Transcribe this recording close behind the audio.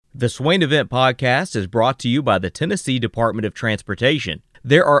The Swain Event Podcast is brought to you by the Tennessee Department of Transportation.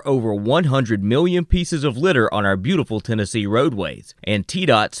 There are over 100 million pieces of litter on our beautiful Tennessee roadways, and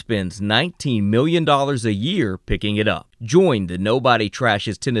TDOT spends $19 million a year picking it up. Join the Nobody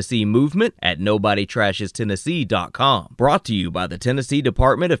Trashes Tennessee movement at NobodyTrashesTennessee.com. Brought to you by the Tennessee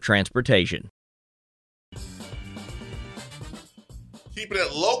Department of Transportation. Keeping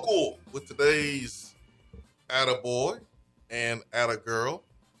it local with today's Attaboy and Attagirl.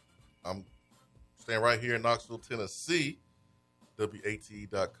 I'm staying right here in Knoxville, Tennessee.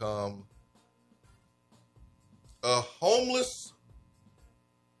 WATE.com. As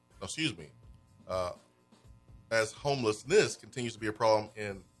homelessness continues to be a problem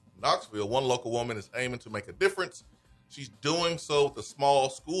in Knoxville, one local woman is aiming to make a difference. She's doing so with a small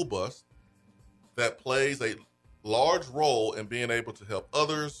school bus that plays a large role in being able to help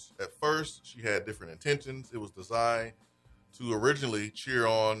others. At first, she had different intentions. It was designed to originally cheer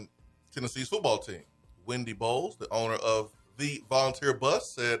on Tennessee's football team. Wendy Bowles, the owner of the volunteer bus,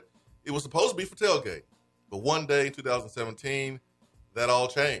 said it was supposed to be for tailgate. But one day in 2017, that all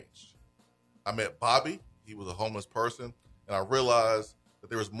changed. I met Bobby. He was a homeless person. And I realized that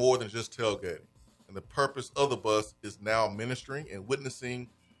there was more than just tailgating. And the purpose of the bus is now ministering and witnessing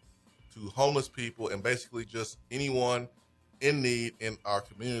to homeless people and basically just anyone in need in our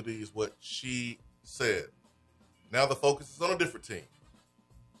community is what she said. Now the focus is on a different team.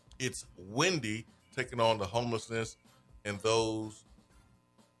 It's Wendy taking on the homelessness and those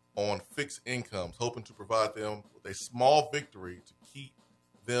on fixed incomes, hoping to provide them with a small victory to keep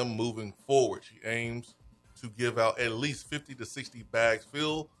them moving forward. She aims to give out at least 50 to 60 bags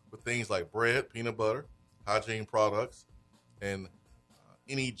filled with things like bread, peanut butter, hygiene products, and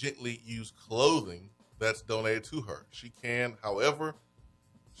any gently used clothing that's donated to her. She can, however,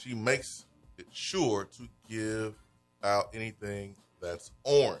 she makes it sure to give out anything that's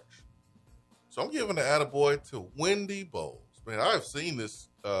orange. So I'm giving the attaboy to Wendy Bowles. Man, I've seen this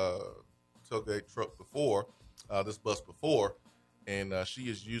tailgate truck before, this bus before, and she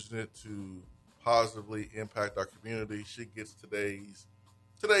is using it to positively impact our community. She gets today's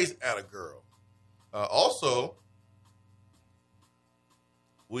Attagirl. Also,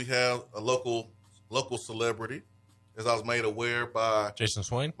 we have a local celebrity, as I was made aware by Jason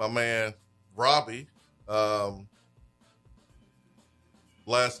Swain, my man Robbie,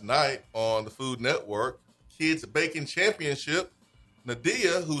 last night on the Food Network, Kids Baking Championship.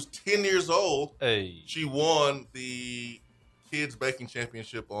 Nadia, who's 10 years old, she won the Kids Baking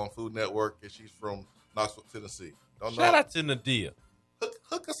Championship on Food Network, and she's from Knoxville, Tennessee. Shout out to Nadia.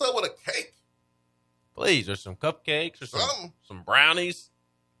 Hook us up with a cake. Please, or some cupcakes, or some brownies.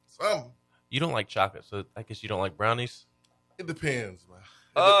 Something. You don't like chocolate, so I guess you don't like brownies? It depends, man.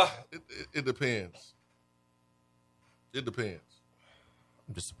 It depends. It depends.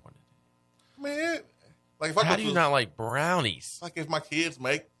 I'm disappointed. Man, like if How do you not like brownies? Like if my kids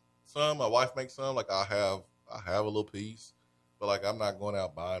make some, my wife makes some, like I have a little piece, but like I'm not going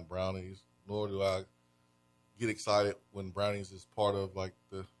out buying brownies, nor do I get excited when brownies is part of like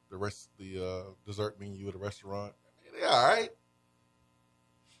the dessert menu at a restaurant. They all right.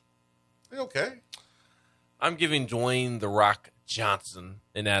 They okay. I'm giving Dwayne "The Rock" Johnson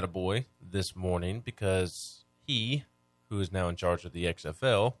an attaboy this morning because he, who is now in charge of the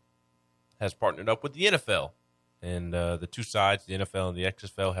XFL, has partnered up with the NFL. And the two sides, the NFL and the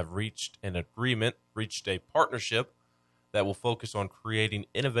XFL, have reached a partnership that will focus on creating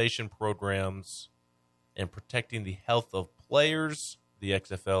innovation programs and protecting the health of players. The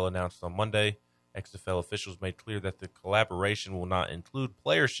XFL announced on Monday. XFL officials made clear that the collaboration will not include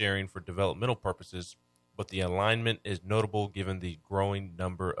player sharing for developmental purposes, but the alignment is notable given the growing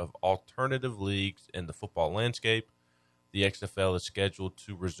number of alternative leagues in the football landscape. The XFL is scheduled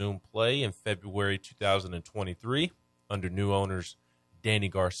to resume play in February 2023 under new owners Danny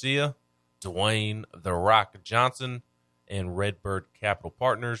Garcia, Dwayne "The Rock" Johnson, and Redbird Capital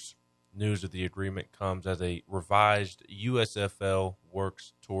Partners. News of the agreement comes as a revised USFL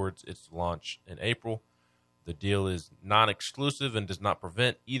works towards its launch in April. The deal is non-exclusive and does not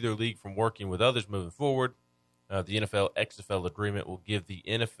prevent either league from working with others moving forward. The NFL-XFL agreement will give the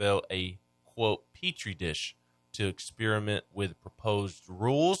NFL a, quote, petri dish to experiment with proposed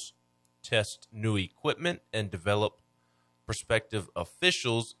rules, test new equipment, and develop prospective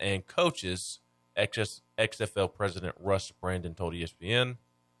officials and coaches, XFL President Russ Brandon told ESPN.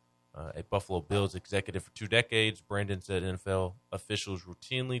 A Buffalo Bills executive for 2 decades, Brandon said NFL officials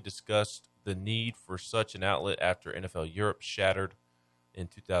routinely discussed the need for such an outlet after NFL Europe shattered in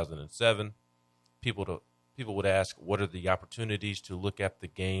 2007. People would ask, what are the opportunities to look at the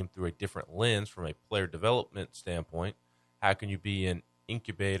game through a different lens from a player development standpoint? How can you be an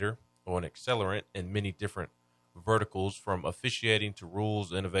incubator or an accelerant in many different verticals, from officiating to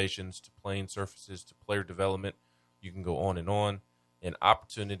rules, innovations to playing surfaces to player development. You can go on. An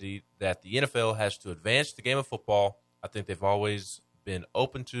opportunity that the NFL has to advance the game of football. I think they've always been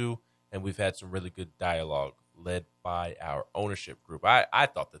open to, and we've had some really good dialogue led by our ownership group. I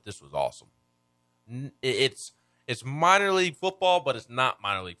thought that this was awesome. It's minor league football, but it's not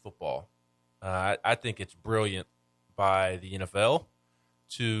minor league football. I think it's brilliant by the NFL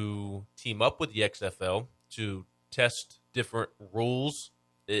to team up with the XFL to test different rules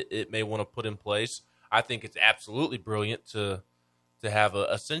it may want to put in place. I think it's absolutely brilliant to have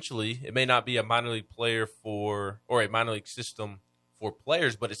essentially, it may not be a minor league player or a minor league system for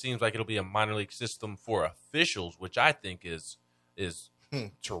players, but it seems like it'll be a minor league system for officials, which I think is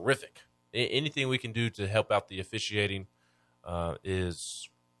terrific. Anything we can do to help out the officiating is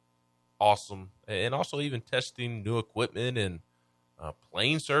awesome. And also even testing new equipment and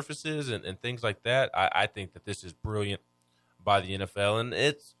playing surfaces and things like that. I think that this is brilliant by the NFL, and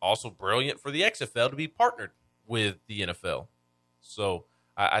it's also brilliant for the XFL to be partnered with the NFL. So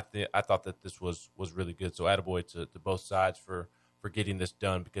I thought that this was really good. So attaboy to both sides for getting this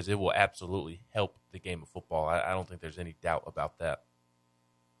done, because it will absolutely help the game of football. I don't think there's any doubt about that.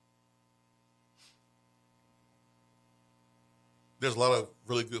 There's a lot of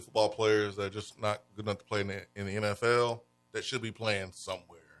really good football players that are just not good enough to play in the NFL that should be playing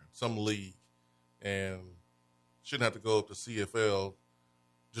somewhere, some league, and shouldn't have to go up to CFL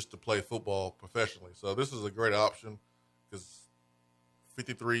just to play football professionally. So this is a great option because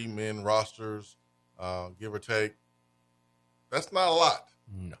 53 men rosters, give or take, that's not a lot.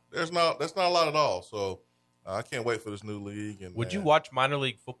 No, that's not a lot at all. So I can't wait for this new league. And would you watch minor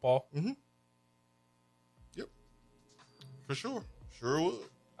league football? Mm-hmm. Yep, for sure. Sure would.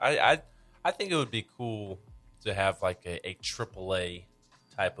 I think it would be cool to have like a AAA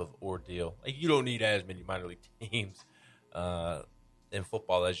type of ordeal. Like, you don't need as many minor league teams in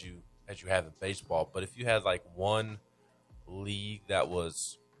football as you have in baseball. But if you had like one league that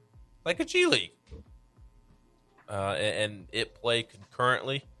was like a G League, and it played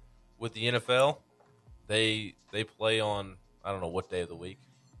concurrently with the NFL, they play on, I don't know what day of the week.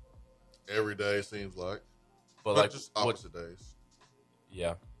 Every day seems like, but like just opposite days.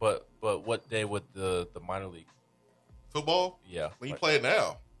 Yeah, but what day would the minor league football? Yeah, when you play it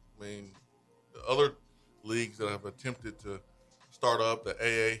now. I mean, the other leagues that have attempted to start up, the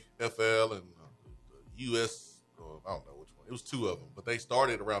AAFL and the US, I don't know which one. It was two of them, but they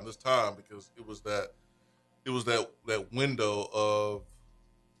started around this time because it was that window of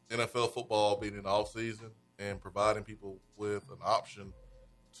NFL football being in the off season and providing people with an option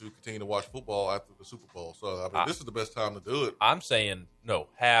to continue to watch football after the Super Bowl. So I mean, this is the best time to do it. I'm saying no,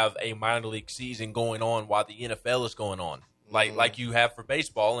 have a minor league season going on while the NFL is going on, like you have for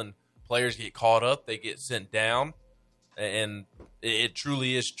baseball, and players get caught up, they get sent down, and it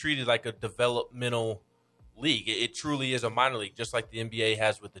truly is treated like a developmental league. It truly is a minor league, just like the NBA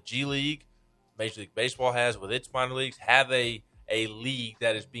has with the G League, Major League Baseball has with its minor leagues. Have a league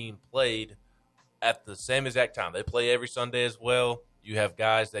that is being played at the same exact time. They play every Sunday as well. You have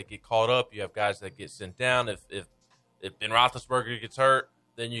guys that get caught up. You have guys that get sent down. If Ben Roethlisberger gets hurt,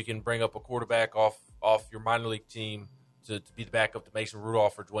 then you can bring up a quarterback off your minor league team to be the backup to Mason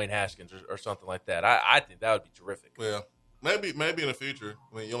Rudolph or Dwayne Haskins or something like that. I think that would be terrific. Yeah, maybe in the future.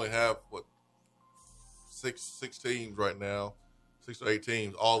 I mean, you only have six teams right now, 6 to 8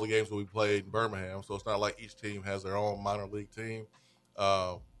 teams. All the games will be played in Birmingham, so it's not like each team has their own minor league team.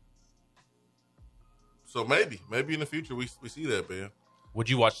 So maybe in the future we see that, Ben. Would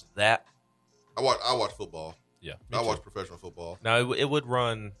you watch that? I watch football. Yeah, I watch professional football. Now it would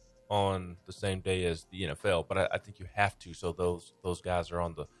run on the same day as the NFL, but I think you have to, so those guys are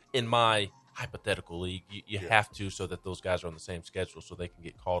on the, in my hypothetical league, you have to, so that those guys are on the same schedule, so they can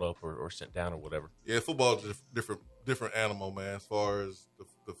get called up or sent down or whatever. Yeah, football is a different animal, man. As far as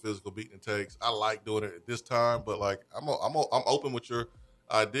the physical beating it takes, I like doing it at this time, but like I'm open with your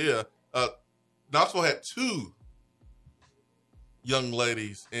idea. Knoxville had 2 young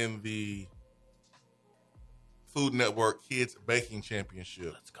ladies in the Food Network Kids Baking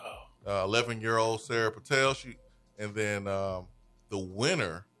Championship. Let's go. 11-year-old Sarah Patel, and then the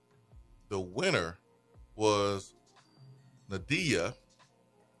winner was Nadia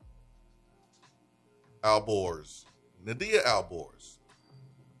Albors.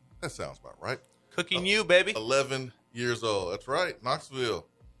 That sounds about right. Cooking you, baby. 11 years old. That's right. Knoxville.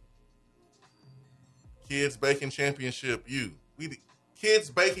 Kids Baking Championship. Kids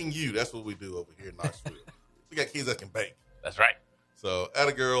Baking You. That's what we do over here in Knoxville. We got kids that can bake. That's right. So,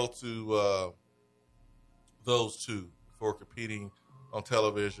 atta girl to those 2 for competing on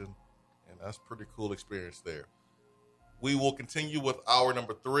television, and that's a pretty cool experience there. We will continue with hour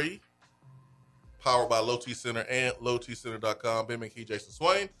number 3, powered by Low T Center and lowtcenter.com. Ben McKee, Jason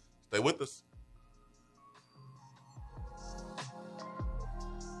Swain. Stay with us.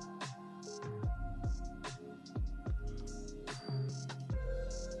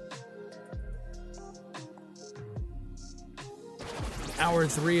 Hour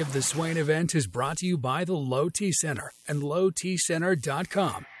 3 of the Swain event is brought to you by the Low T Center and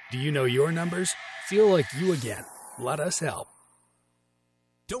lowtcenter.com. Do you know your numbers? Feel like you again. Let us help.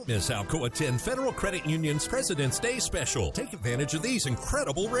 Don't miss Alcoa 10 Federal Credit Union's President's Day special. Take advantage of these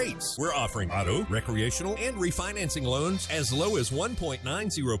incredible rates. We're offering auto, recreational, and refinancing loans as low as 1.90%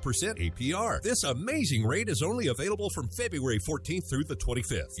 APR. This amazing rate is only available from February 14th through the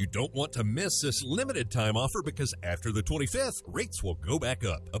 25th. You don't want to miss this limited time offer because after the 25th, rates will go back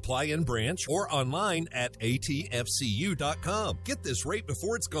up. Apply in branch or online at atfcu.com. Get this rate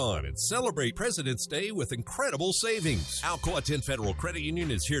before it's gone and celebrate President's Day with incredible savings. Alcoa 10 Federal Credit Union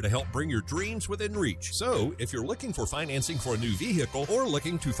is here to help bring your dreams within reach. So, if you're looking for financing for a new vehicle or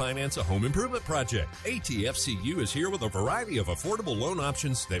looking to finance a home improvement project, ATFCU is here with a variety of affordable loan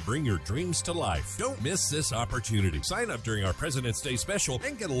options that bring your dreams to life. Don't miss this opportunity. Sign up during our President's Day special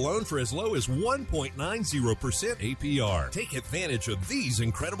and get a loan for as low as 1.90% APR. Take advantage of these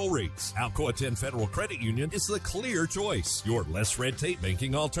incredible rates. Alcoa 10 Federal Credit Union is the clear choice. Your less red tape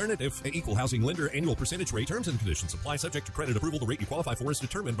banking alternative. Equal housing lender annual percentage rate. Terms and conditions apply, subject to credit approval. The rate you qualify for is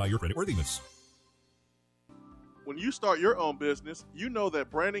determined by your creditworthiness. When you start your own business, you know that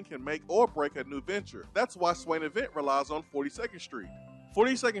branding can make or break a new venture. That's why Swain Event relies on 42nd Street.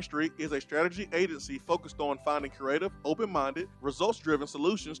 42nd Street is a strategy agency focused on finding creative, open-minded, results-driven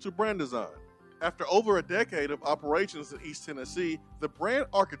solutions to brand design. After over a decade of operations in East Tennessee, the brand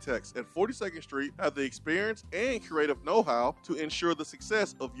architects at 42nd Street have the experience and creative know-how to ensure the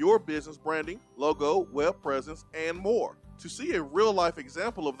success of your business branding, logo, web presence, and more. To see a real-life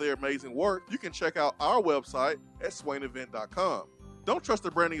example of their amazing work, you can check out our website at swainevent.com. Don't trust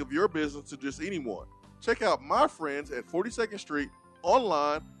the branding of your business to just anyone. Check out my friends at 42nd Street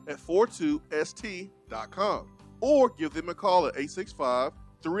online at 42st.com or give them a call at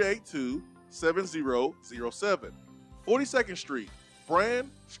 865-382-7007. 42nd Street, brand,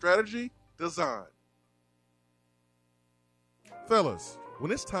 strategy, design. Fellas,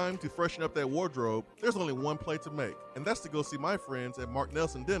 when it's time to freshen up that wardrobe, there's only one play to make, and that's to go see my friends at Mark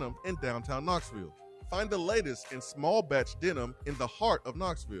Nelson Denim in downtown Knoxville. Find the latest in small batch denim in the heart of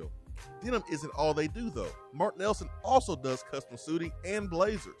Knoxville. Denim isn't all they do, though. Mark Nelson also does custom suiting and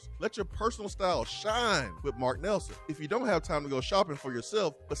blazers. Let your personal style shine with Mark Nelson. If you don't have time to go shopping for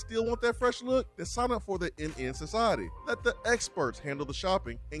yourself, but still want that fresh look, then sign up for the NN Society. Let the experts handle the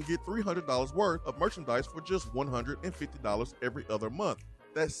shopping and get $300 worth of merchandise for just $150 every other month.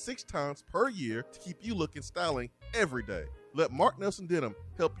 That's 6 times per year to keep you looking styling every day. Let Mark Nelson Denim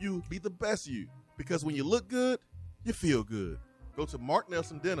help you be the best you, because when you look good, you feel good. Go to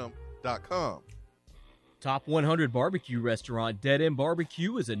marknelsondenim.com. Top 100 barbecue restaurant Dead End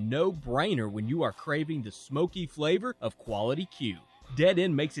Barbecue is a no-brainer when you are craving the smoky flavor of quality Q. Dead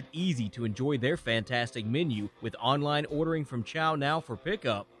End makes it easy to enjoy their fantastic menu with online ordering from Chow Now for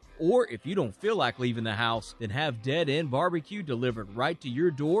pickup. Or if you don't feel like leaving the house, then have Dead End Barbecue delivered right to your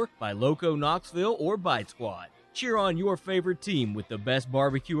door by Loco Knoxville or Bite Squad. Cheer on your favorite team with the best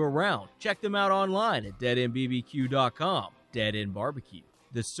barbecue around. Check them out online at deadendbbq.com. Dead End Barbecue.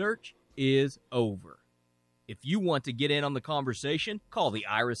 The search is over. If you want to get in on the conversation, call the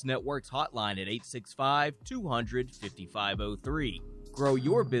Iris Networks hotline at 865-200-5503. Grow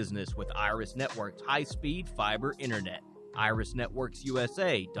your business with Iris Networks high-speed fiber internet.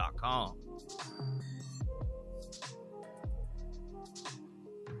 irisnetworksusa.com.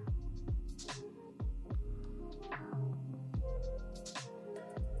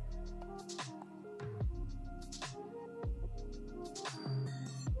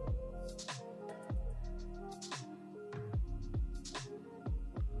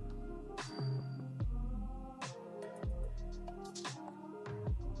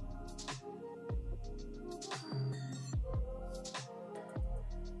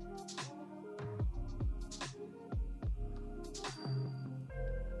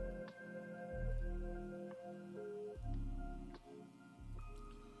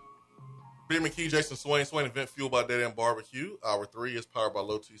 Ben McKee, Jason Swain, Swain Event fueled by Dead End Barbecue. Hour 3 is powered by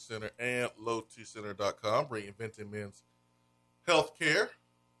Low T Center and lowtcenter.com, reinventing men's health care.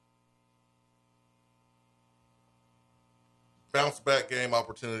 Bounce back game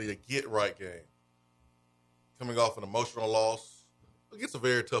opportunity, a get right game. Coming off an emotional loss against a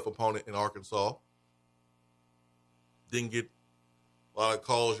very tough opponent in Arkansas. Didn't get A lot of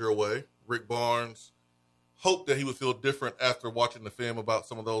calls your way. Rick Barnes hoped that he would feel different after watching the film about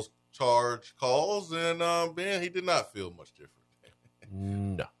some of those charge calls, and man, he did not feel much different.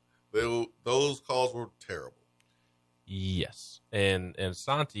 No. Those calls were terrible. Yes. And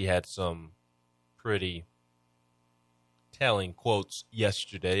Santi had some pretty telling quotes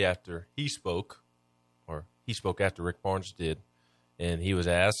yesterday after he spoke, or he spoke after Rick Barnes did, and he was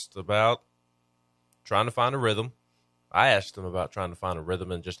asked about trying to find a rhythm. I asked him about trying to find a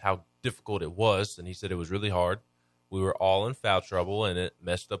rhythm and just how difficult it was, and he said it was really hard. We were all in foul trouble, and it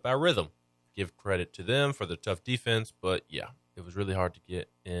messed up our rhythm. Give credit to them for the tough defense, but yeah, it was really hard to get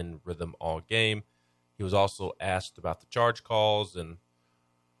in rhythm all game. He was also asked about the charge calls and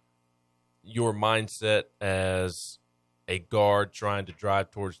your mindset as a guard trying to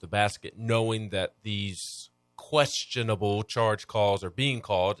drive towards the basket, knowing that these questionable charge calls are being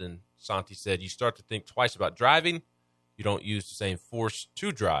called. And Santi said, you start to think twice about driving. You don't use the same force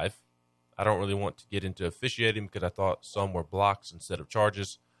to drive. I don't really want to get into officiating because I thought some were blocks instead of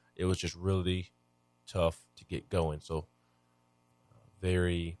charges. It was just really tough to get going. So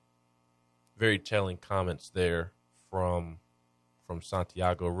very, very telling comments there from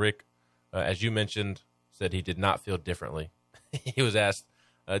Santiago. Rick, as you mentioned, said he did not feel differently. He was asked,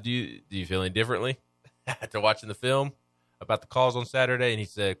 do you feel any differently after watching the film about the calls on Saturday? And he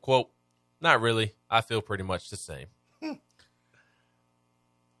said, quote, not really. I feel pretty much the same.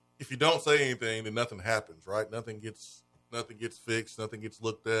 If you don't say anything, then nothing happens, right? Nothing gets fixed. Nothing gets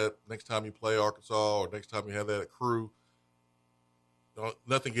looked at. Next time you play Arkansas or next time you have that crew,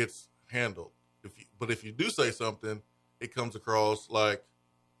 nothing gets handled. But if you do say something, it comes across like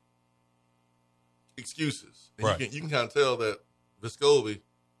excuses. And right. You can kind of tell that Vescovi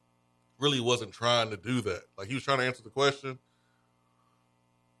really wasn't trying to do that. Like, he was trying to answer the question,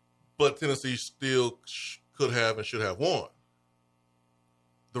 but Tennessee still could have and should have won.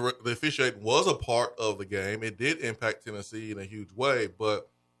 The officiating was a part of the game. It did impact Tennessee in a huge way, but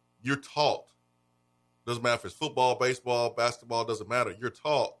you're taught, doesn't matter if it's football, baseball, basketball, doesn't matter. You're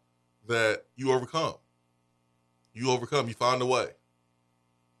taught that you overcome. You find a way.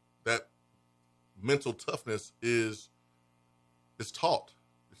 That mental toughness is taught.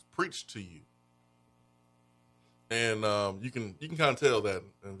 It's preached to you. And you can kind of tell that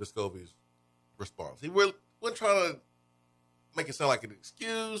in Vescovi's response. He really wasn't trying to make it sound like an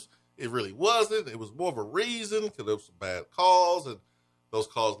excuse. It really wasn't. It was more of a reason because there was some bad calls, and those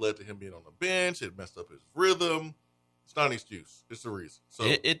calls led to him being on the bench. It messed up his rhythm. It's not an excuse. It's a reason. So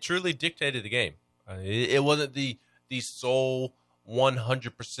it truly dictated the game. It wasn't the sole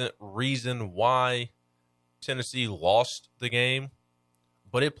 100% reason why Tennessee lost the game,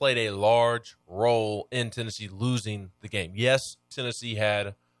 but it played a large role in Tennessee losing the game. Yes, Tennessee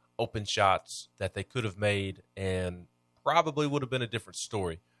had open shots that they could have made and probably would have been a different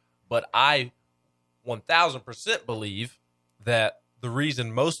story. But I 1,000% believe that the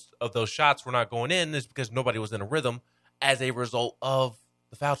reason most of those shots were not going in is because nobody was in a rhythm as a result of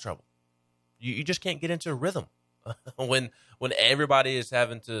the foul trouble. You just can't get into a rhythm when everybody is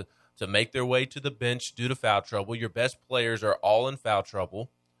having to make their way to the bench due to foul trouble. Your best players are all in foul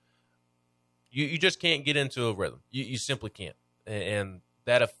trouble. You just can't get into a rhythm. You simply can't. And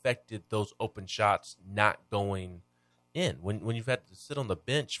that affected those open shots not going in. When you've had to sit on the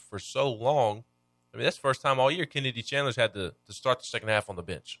bench for so long, I mean, that's the first time all year Kennedy Chandler's had to start the second half on the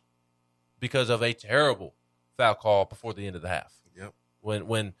bench because of a terrible foul call before the end of the half. Yep.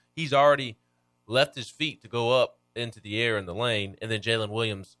 When he's already left his feet to go up into the air in the lane, and then Jalen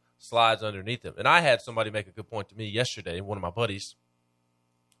Williams slides underneath him. And I had somebody make a good point to me yesterday, one of my buddies.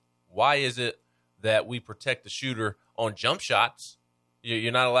 Why is it that we protect the shooter on jump shots?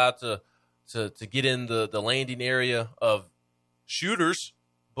 You're not allowed to get in the landing area of shooters,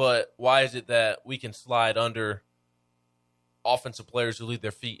 but why is it that we can slide under offensive players who leave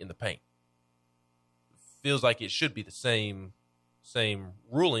their feet in the paint? Feels like it should be the same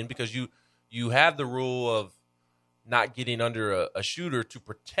ruling, because you have the rule of not getting under a shooter to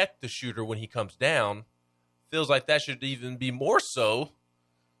protect the shooter when he comes down. Feels like that should even be more so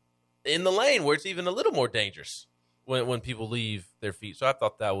in the lane where it's even a little more dangerous when people leave their feet. So I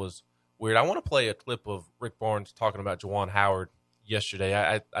thought that was weird. I want to play a clip of Rick Barnes talking about Juwan Howard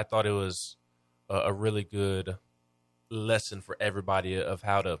yesterday. I thought it was a really good lesson for everybody of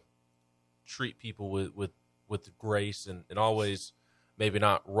how to treat people with grace and always maybe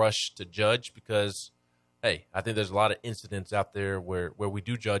not rush to judge, because, hey, I think there's a lot of incidents out there where we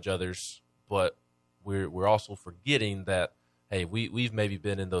do judge others, but we're also forgetting that, hey, we've maybe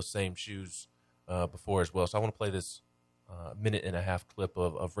been in those same shoes before as well. So I want to play this minute and a half clip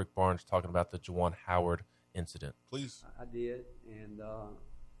of Rick Barnes talking about the Juwan Howard incident. Please. I did, And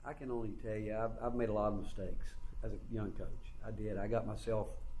I can only tell you, I've made a lot of mistakes as a young coach. I did. I got myself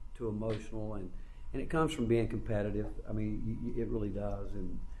too emotional, and it comes from being competitive. I mean, it really does.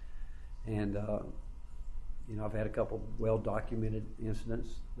 And you know, I've had a couple well-documented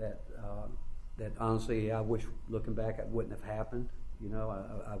incidents that honestly, I wish, looking back, it wouldn't have happened. You know,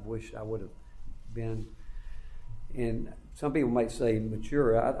 I wish I would have been. And some people might say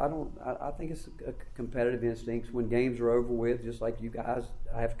mature. I don't. I think it's a competitive instinct. When games are over with, just like you guys,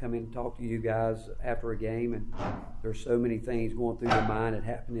 I have to come in and talk to you guys after a game, and there's so many things going through your mind that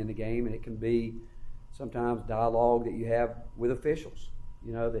happen in the game, and it can be sometimes dialogue that you have with officials.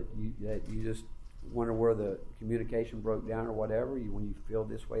 You know, that you just wonder where the communication broke down or whatever. When you feel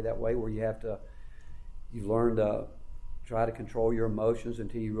this way, that way, where you've learned to try to control your emotions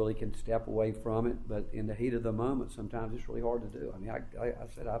until you really can step away from it. But in the heat of the moment, sometimes it's really hard to do. I mean, I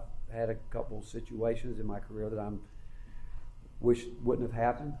said I've had a couple of situations in my career that I wish wouldn't have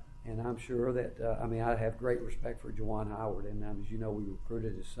happened. And I'm sure that, I have great respect for Juwan Howard. And as you know, we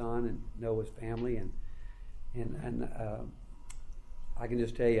recruited his son and know his family. And I can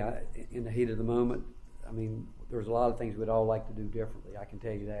just tell you, in the heat of the moment, I mean, there's a lot of things we'd all like to do differently. I can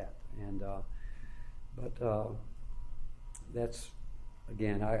tell you that. And but that's,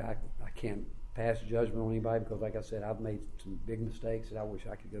 again, I can't pass judgment on anybody because, like I said, I've made some big mistakes that I wish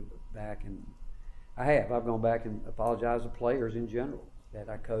I could go back, and I have. I've gone back and apologized to players in general that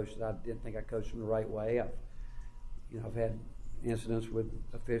I coached that I didn't think I coached them the right way. I've had incidents with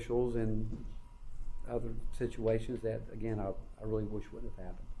officials and other situations that, again, I really wish wouldn't have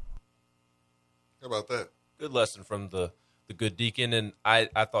happened. How about that? Good lesson from the good deacon, and I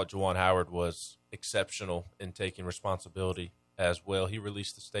thought Juwan Howard was exceptional in taking responsibility as well. He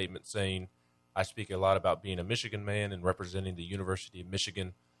released a statement saying, "I speak a lot about being a Michigan man and representing the University of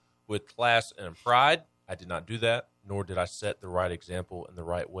Michigan with class and pride. I did not do that, nor did I set the right example in the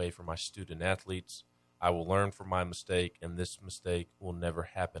right way for my student athletes. I will learn from my mistake, and this mistake will never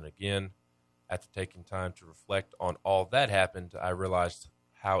happen again. After taking time to reflect on all that happened, I realized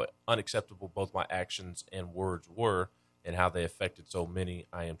how unacceptable both my actions and words were and how they affected so many.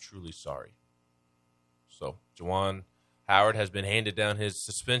 I am truly sorry." So Juwan Howard has been handed down his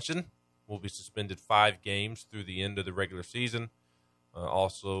suspension. Will be suspended 5 games through the end of the regular season.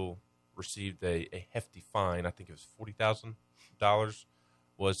 Also received a hefty fine. I think it was $40,000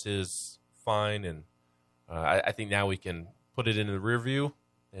 was his fine. And I think now we can put it in the rear view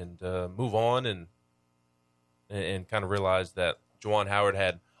and move on and kind of realize that Juwan Howard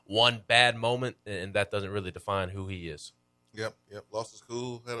had one bad moment, and that doesn't really define who he is. Yep. Lost his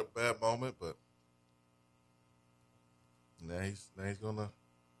cool, had a bad moment, but now he's gonna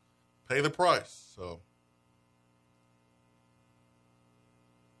pay the price. So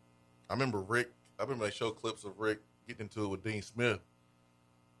I remember they showed clips of Rick getting into it with Dean Smith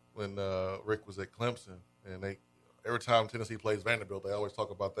when Rick was at Clemson, and every time Tennessee plays Vanderbilt, they always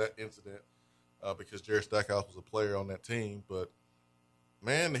talk about that incident because Jerry Stackhouse was a player on that team. But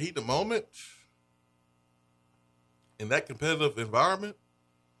man, the heat of the moment in that competitive environment,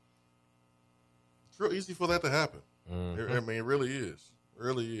 it's real easy for that to happen. Mm-hmm. I mean, it really is. It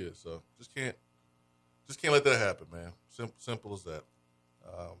really is. So just can't let that happen, man. Simple as that.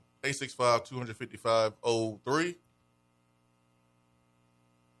 865-255-03.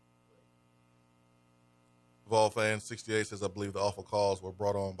 Vol fans 68 says, "I believe the awful calls were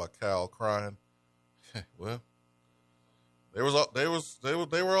brought on by Cal crying." Well, they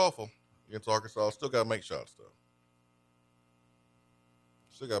were awful against Arkansas. Still got to make shots though.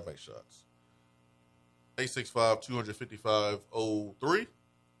 Still got to make shots. 865-255-03.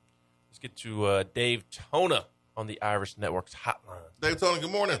 Let's get to Dave Tona on the Irish Network's hotline. Dave Tona,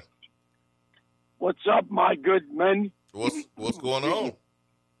 good morning. What's up, my good men? What's going on?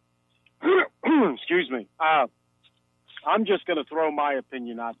 Excuse me. I'm just going to throw my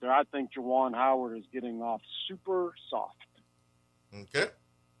opinion out there. I think Juwan Howard is getting off super soft. Okay.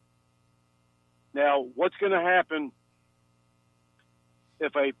 Now, what's going to happen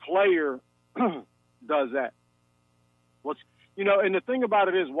if a player does that? And the thing about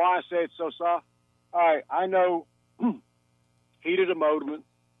it is why I say it's so soft. All right, I know heated emotion,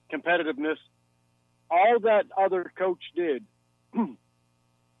 competitiveness. All that other coach did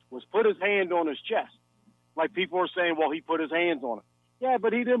was put his hand on his chest. Like people are saying, well, he put his hands on it. Yeah,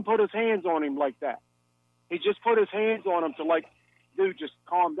 but he didn't put his hands on him like that. He just put his hands on him to dude, just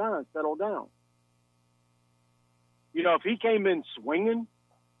calm down, settle down. If he came in swinging,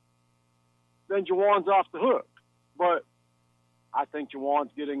 then Juwan's off the hook. But I think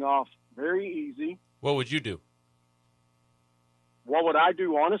Juwan's getting off very easy. What would you do? What would I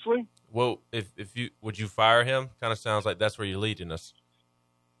do, honestly? Well, if you would you fire him? Kind of sounds like that's where you're leading us.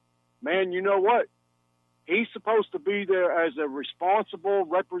 Man, you know what? He's supposed to be there as a responsible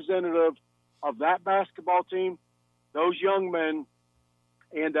representative of that basketball team, those young men,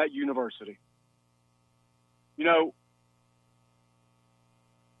 and that university. You know,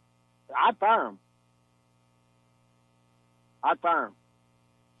 I'd fire him. I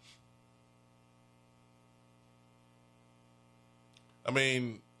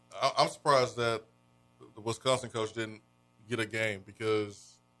mean, I'm surprised that the Wisconsin coach didn't get a game,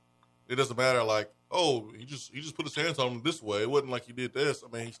 because it doesn't matter. Like, oh, he just put his hands on him this way. It wasn't like he did this. I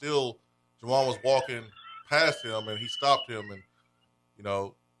mean, Juwan was walking past him and he stopped him, and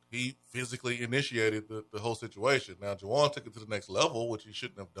he physically initiated the whole situation. Now, Juwan took it to the next level, which he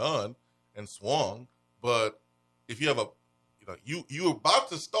shouldn't have done, and swung. But if you have you're about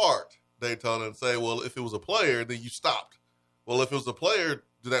to start Daytona and say, well, if it was a player, then you stopped. Well, if it was a player,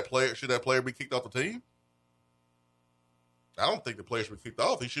 should that player be kicked off the team? I don't think the player should be kicked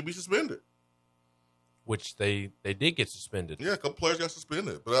off. He should be suspended. Which they did get suspended. Yeah, a couple players got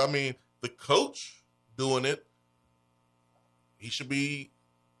suspended. But, I mean, the coach doing it, he should be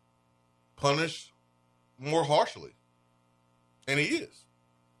punished more harshly. And he is.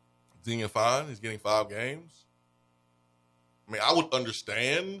 He's getting a fine. He's getting 5 games. I mean, I would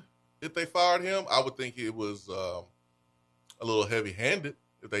understand if they fired him. I would think it was a little heavy-handed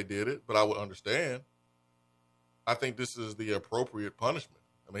if they did it, but I would understand. I think this is the appropriate punishment.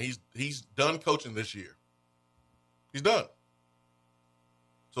 I mean, he's done coaching this year. He's done.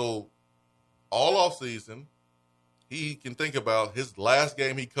 So all off season, he can think about his last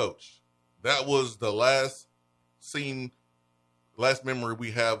game he coached. That was the last memory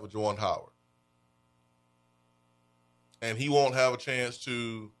we have with Juwan Howard. And he won't have a chance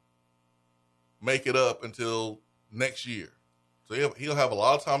to make it up until next year. So he'll have a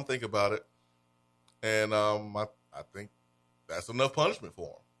lot of time to think about it. And I think that's enough punishment for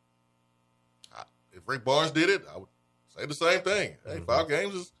him. If Rick Barnes did it, I would say the same thing. Hey, 5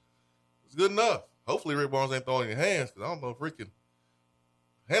 games is good enough. Hopefully Rick Barnes ain't throwing any hands, because I don't know if Rick can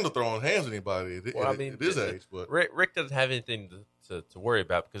handle throwing hands at anybody at his age. But Rick doesn't have anything to worry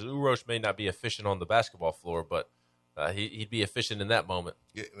about, because Urosh may not be efficient on the basketball floor, but he'd be efficient in that moment.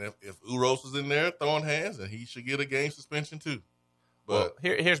 Yeah, and if Urosh is in there throwing hands, then he should get a game suspension too. But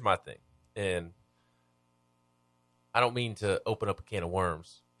here's my thing, and I don't mean to open up a can of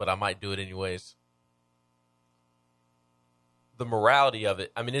worms, but I might do it anyways. The morality of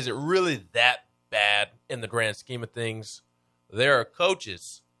it, I mean, is it really that bad in the grand scheme of things? There are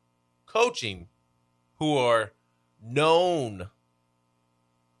coaches coaching who are known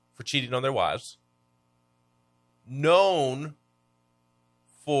for cheating on their wives, known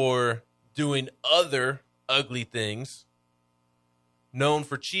for doing other ugly things, known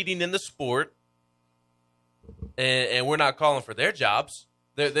for cheating in the sport, and we're not calling for their jobs.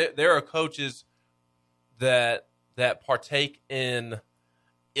 There are coaches that partake in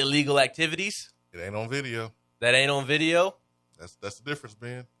illegal activities. It ain't on video. That ain't on video. That's the difference,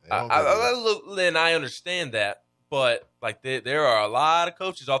 man. I understand that, but like there are a lot of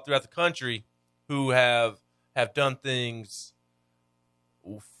coaches all throughout the country who have done things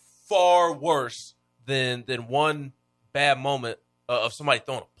far worse than one bad moment of somebody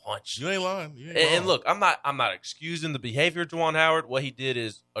throwing a punch. You ain't lying. And look, I'm not excusing the behavior of Juwan Howard. What he did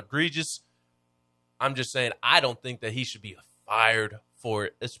is egregious. I'm just saying I don't think that he should be fired for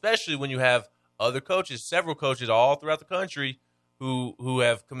it, especially when you have other coaches, several coaches all throughout the country who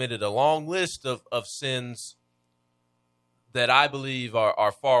have committed a long list of sins that I believe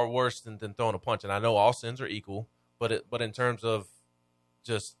are far worse than throwing a punch. And I know all sins are equal, but in terms of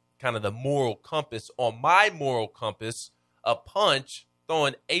just kind of the moral compass, on my moral compass,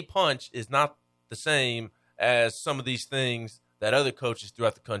 throwing a punch is not the same as some of these things that other coaches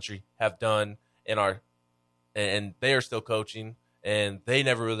throughout the country have done and they are still coaching, and they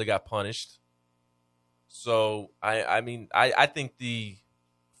never really got punished. So, I think the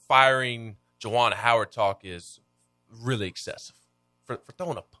firing Juwan Howard talk is really excessive. For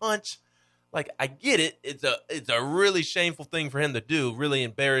throwing a punch, like, I get it. It's a really shameful thing for him to do, really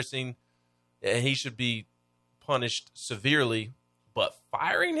embarrassing, and he should be punished severely. But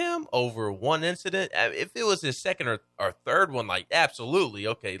firing him over one incident, if it was his second or third one, like, absolutely,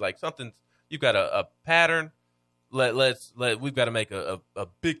 okay, like something, you've got a pattern. We've got to make a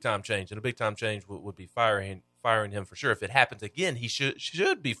big time change, and a big time change would be firing him for sure. If it happens again, he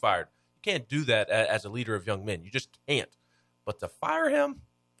should be fired. You can't do that as a leader of young men. You just can't. But to fire him,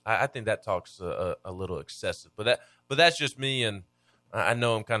 I think that talk's a little excessive. But that's just me, and I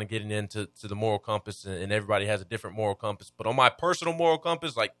know I'm kind of getting into the moral compass, and everybody has a different moral compass. But on my personal moral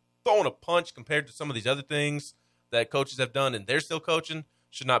compass, like, throwing a punch compared to some of these other things that coaches have done and they're still coaching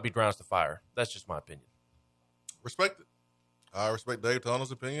should not be grounds to fire. That's just my opinion. Respect it. I respect Dave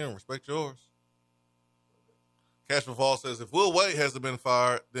Tona's opinion and respect yours. Cash for Fall says, if Will Wade hasn't been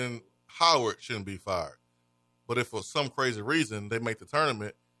fired, then Howard shouldn't be fired. But if for some crazy reason they make the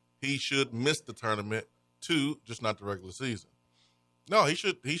tournament, he should miss the tournament too, just not the regular season. No, he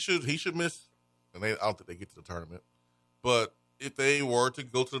should miss. And I don't think they get to the tournament. But if they were to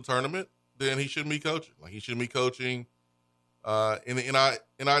go to the tournament, then he shouldn't be coaching. Like, he shouldn't be coaching in the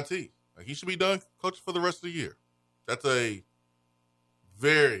NIT. Like, he should be done coaching for the rest of the year. That's a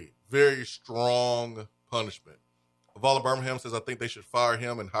very, very strong punishment. Vala Birmingham says, I think they should fire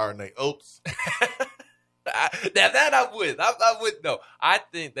him and hire Nate Oates. Now that I'm with. I'm with. No, I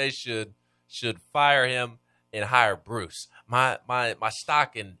think they should fire him and hire Bruce. My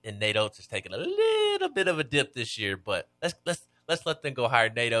stock in Nate Oates has taken a little bit of a dip this year, but let's let them go hire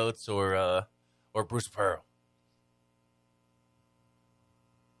Nate Oates or Bruce Pearl.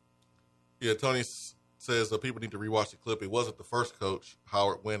 Yeah, Tony says people need to rewatch the clip. It wasn't the first coach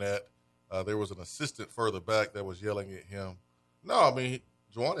Howard went at. There was an assistant further back that was yelling at him. No, I mean,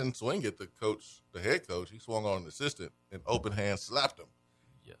 Juwan didn't swing at the head coach. He swung on an assistant and open hand slapped him.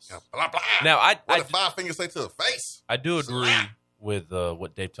 Yes. Blah, blah. Now, what did Five Fingers say to the face? I do agree with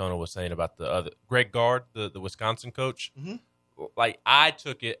what Dave Tona was saying about the other Greg Gard, the Wisconsin coach. Mm-hmm. Like, I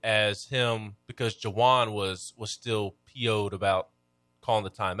took it as him because Juwan was still PO'd about calling the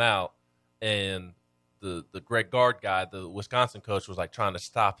timeout, and the Greg Gard guy, the Wisconsin coach, was like trying to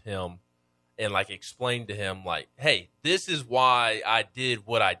stop him and like explain to him like, hey, this is why I did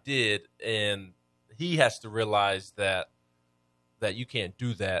what I did, and he has to realize that you can't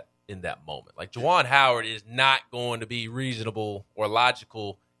do that in that moment. Like, Juwan Howard is not going to be reasonable or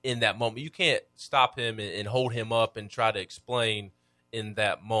logical in that moment. You can't stop him and hold him up and try to explain in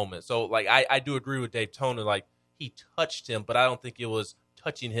that moment. So, like, I do agree with Dave Tona. Like, he touched him, but I don't think it was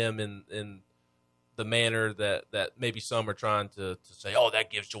touching him in the manner that maybe some are trying to say, oh,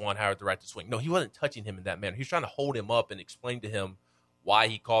 that gives Juwan Howard the right to swing. No, he wasn't touching him in that manner. He was trying to hold him up and explain to him why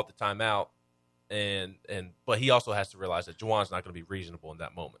he called the timeout. But he also has to realize that Juwan's not going to be reasonable in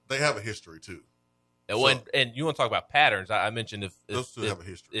that moment. They have a history too. And you want to talk about patterns? I mentioned if those two have a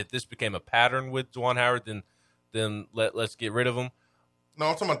history. If this became a pattern with Juwan Howard, then let's get rid of him. No,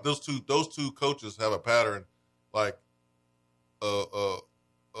 I'm talking about those two coaches have a pattern, like of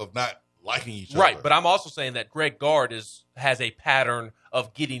not liking each other. Right, but I'm also saying that Greg Gard has a pattern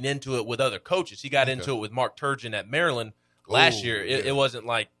of getting into it with other coaches. He got into it with Mark Turgeon at Maryland last year. It wasn't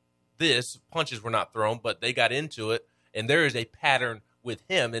like this. Punches were not thrown, but they got into it, and there is a pattern with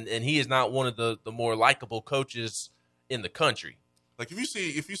him, and he is not one of the more likable coaches in the country. Like, if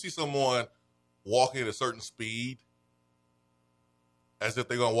you see someone walking at a certain speed as if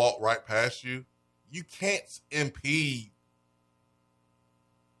they're going to walk right past you, you can't impede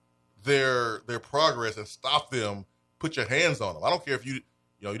their progress and stop them. Put your hands on them. I don't care if you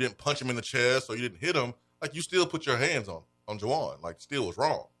didn't punch him in the chest or you didn't hit him. Like, you still put your hands on Juwan. Like, still was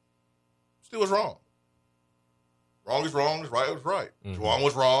wrong. Still was wrong. Wrong is wrong. Is right was right. Mm-hmm. Juwan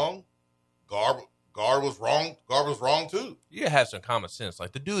was wrong. Gard was wrong. Gard was wrong too. You gotta have some common sense.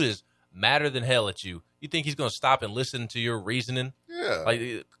 Like, the dude is madder than hell at you. You think he's gonna stop and listen to your reasoning? Yeah. Like,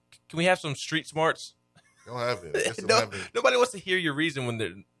 can we have some street smarts? Don't have it. Nobody wants to hear your reason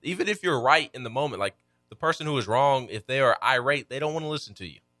when even if you're right in the moment. Like, the person who is wrong, if they are irate, they don't want to listen to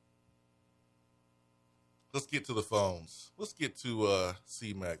you. Let's get to the phones. Let's get to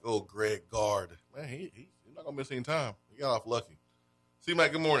C-Mac. Oh, Greg Gard. Man, he's not going to miss any time. He got off lucky.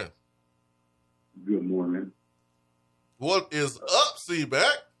 C-Mac, good morning. Good morning. What is up,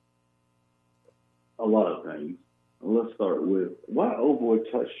 C-Mac? A lot of things. Let's start with, why Boy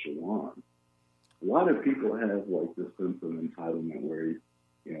touched Juwan? Why do people have, like, this sense of entitlement where,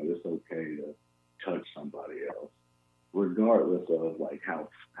 it's okay to touch somebody else, regardless of, like, how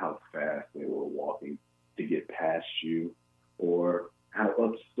fast they were walking to get past you, or how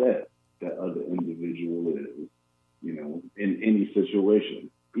upset that other individual is, in any situation,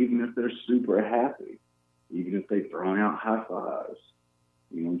 even if they're super happy, even if they've thrown out high fives,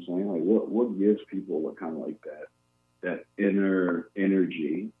 you know what I'm saying? Like, what gives people a kind of like that inner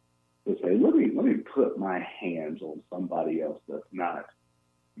energy to say, let me put my hands on somebody else that's not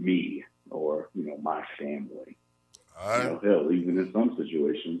me or, my family. Hell, even in some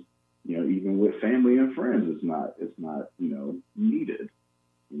situations, even with family and friends, it's not needed.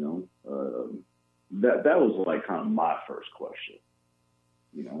 That was like kind of my first question.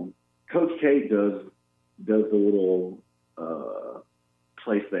 Coach K does the little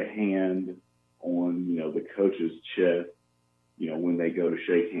place the hand on the coach's chest, when they go to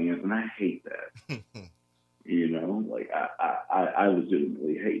shake hands, and I hate that. I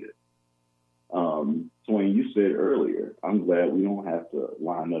legitimately hate it. Swain, you said earlier, I'm glad we don't have to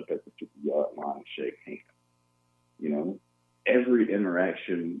line up at the 50-yard line and shake hands. Every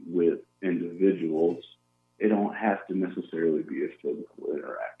interaction with individuals, it don't have to necessarily be a physical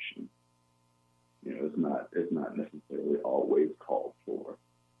interaction. It's not necessarily always called for.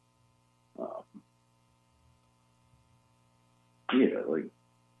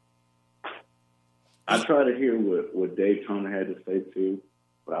 I try to hear what Dave Turner had to say too,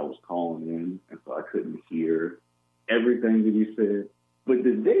 but I was calling in, and so I couldn't hear everything that he said. But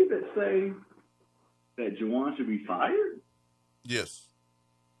did David say that Juwan should be fired? Yes.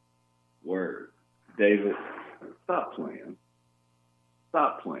 Word. David, stop playing.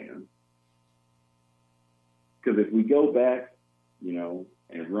 Stop playing. Because if we go back, and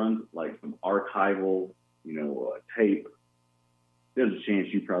run like some archival, tape, there's a chance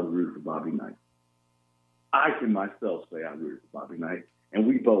you probably rooted for Bobby Knight. I can myself say I rooted for Bobby Knight, and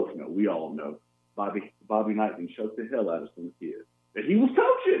we all know, Bobby Knight can choke the hell out of some kids that he was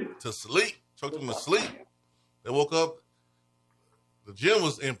coaching. To sleep. Choked them to sleep. They woke up, the gym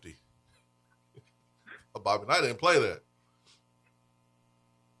was empty. Bobby Knight didn't play that.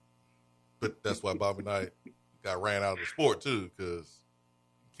 But that's why Bobby Knight got ran out of the sport, too, because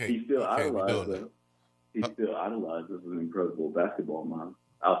he still idolized us. He still idolized us as an incredible basketball mind.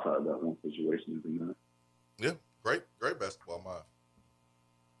 Outside of that one situation, is he not? Yeah, great basketball mind.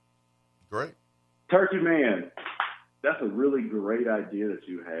 Great. Turkey Man, that's a really great idea that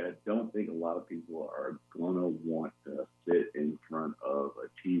you had. Don't think a lot of people are going to want to sit in front of a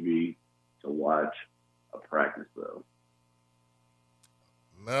TV to watch a practice, though.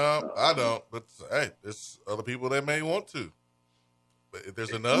 No, I don't. But, hey, there's other people that may want to. But if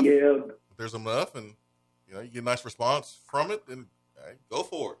there's enough, and, you get a nice response from it, then hey, go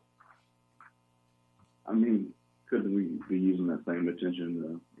for it. I mean, couldn't we be using that same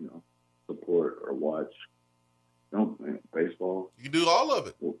attention to, support or watch baseball? You can do all of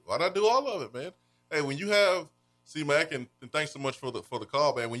it. Why not do all of it, man? Hey, when you have C-Mac, and thanks so much for the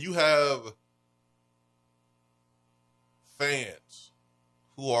call, man. When you have fans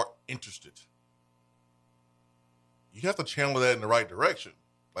who are interested, you have to channel that in the right direction.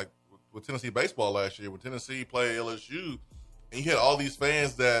 Like with Tennessee baseball last year, when Tennessee played LSU, and you had all these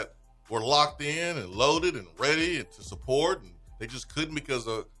fans that were locked in and loaded and ready to support, and they just couldn't because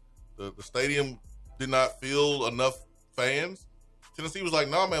the stadium did not fill enough fans. Tennessee was like,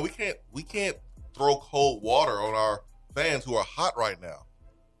 "No, man, we can't throw cold water on our fans who are hot right now.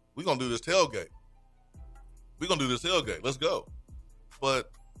 We're gonna do this tailgate. Let's go."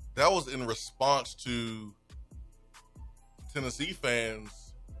 But that was in response to Tennessee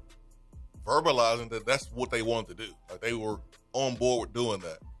fans verbalizing that that's what they wanted to do. Like they were on board with doing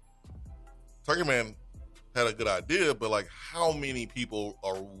that. Turkey Man had a good idea, but like how many people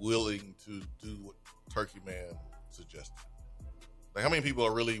are willing to do what Turkey Man suggested? Like how many people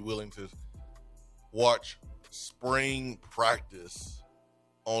are really willing to watch spring practice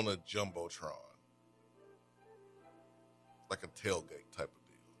on a Jumbotron? Like a tailgate type of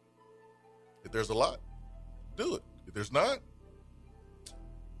deal. If there's a lot, do it. If there's not, you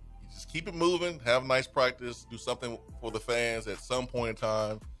just keep it moving, have nice practice, do something for the fans at some point in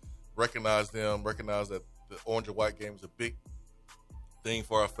time, recognize them, recognize that the orange and white game is a big thing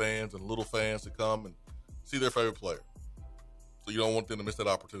for our fans and little fans to come and see their favorite player. So you don't want them to miss that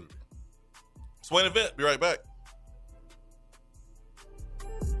opportunity. Swain Event, be right back.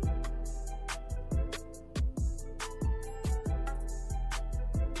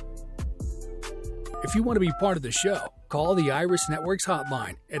 If you want to be part of the show, call the Iris Networks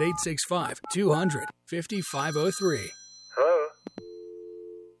hotline at 865-200-5503. Hello?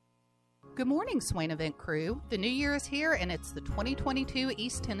 Good morning, Swain Event crew. The new year is here, and it's the 2022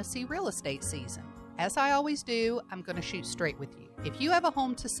 East Tennessee real estate season. As I always do, I'm going to shoot straight with you. If you have a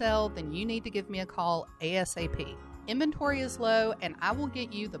home to sell, then you need to give me a call ASAP. Inventory is low, and I will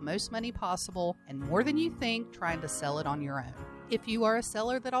get you the most money possible and more than you think trying to sell it on your own. If you are a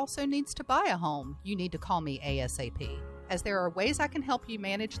seller that also needs to buy a home, you need to call me ASAP, as there are ways I can help you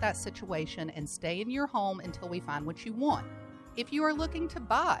manage that situation and stay in your home until we find what you want. If you are looking to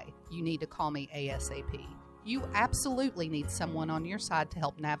buy, you need to call me ASAP. You absolutely need someone on your side to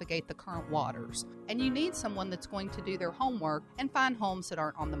help navigate the current waters, and you need someone that's going to do their homework and find homes that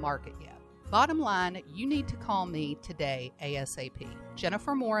aren't on the market yet. Bottom line, you need to call me today ASAP.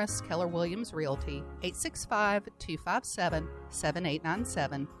 Jennifer Morris, Keller Williams Realty,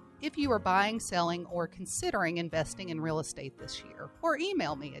 865-257-7897. If you are buying, selling, or considering investing in real estate this year, or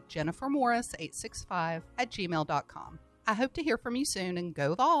email me at jennifermorris865@gmail.com. I hope to hear from you soon, and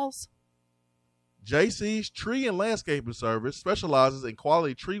go Vols. JC's Tree and Landscaping Service specializes in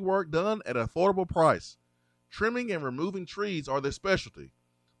quality tree work done at an affordable price. Trimming and removing trees are their specialty.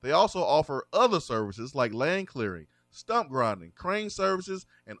 They also offer other services like land clearing, stump grinding, crane services,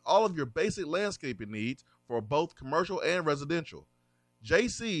 and all of your basic landscaping needs for both commercial and residential.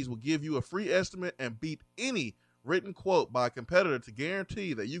 JC's will give you a free estimate and beat any written quote by a competitor to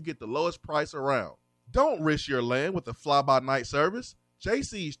guarantee that you get the lowest price around. Don't risk your land with a fly-by-night service.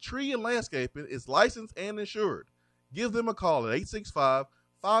 JC's Tree and Landscaping is licensed and insured. Give them a call at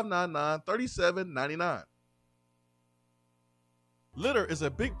 865-599-3799. Litter is a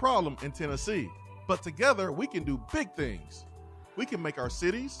big problem in Tennessee, but together we can do big things. We can make our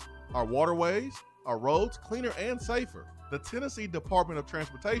cities, our waterways, our roads cleaner and safer. The Tennessee Department of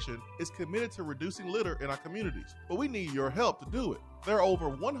Transportation is committed to reducing litter in our communities, but we need your help to do it. There are over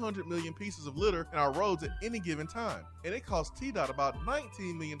 100 million pieces of litter in our roads at any given time, and it costs TDOT about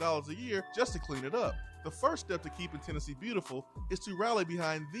 $19 million a year just to clean it up. The first step to keeping Tennessee beautiful is to rally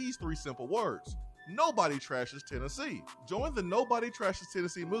behind these 3 simple words. Nobody trashes Tennessee. Join the Nobody Trashes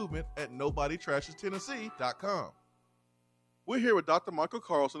Tennessee movement at NobodyTrashesTennessee.com. We're here with Dr. Michael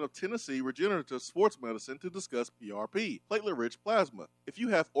Carlson of Tennessee Regenerative Sports Medicine to discuss PRP, platelet-rich plasma. If you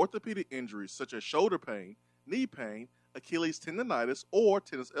have orthopedic injuries such as shoulder pain, knee pain, Achilles tendonitis, or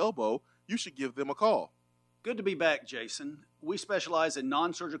tennis elbow, you should give them a call. Good to be back, Jason. We specialize in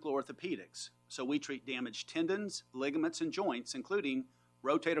non-surgical orthopedics, so we treat damaged tendons, ligaments, and joints, including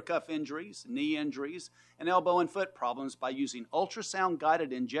rotator cuff injuries, knee injuries, and elbow and foot problems by using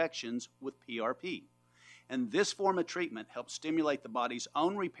ultrasound-guided injections with PRP. And this form of treatment helps stimulate the body's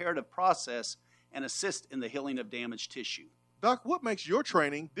own reparative process and assist in the healing of damaged tissue. Doc, what makes your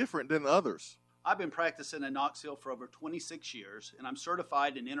training different than others? I've been practicing in Knoxville for over 26 years, and I'm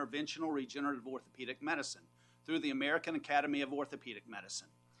certified in interventional regenerative orthopedic medicine through the American Academy of Orthopedic Medicine.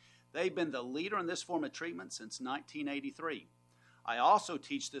 They've been the leader in this form of treatment since 1983. I also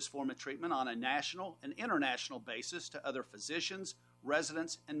teach this form of treatment on a national and international basis to other physicians,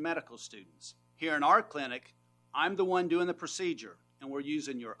 residents, and medical students. Here in our clinic, I'm the one doing the procedure, and we're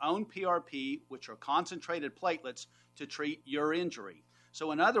using your own PRP, which are concentrated platelets, to treat your injury.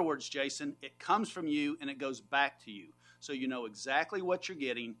 So in other words, Jason, it comes from you and it goes back to you. So you know exactly what you're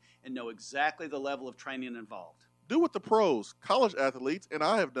getting and know exactly the level of training involved. Do what the pros, college athletes, and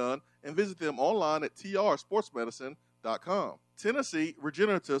I have done, and visit them online at trsportsmedicine.com. Tennessee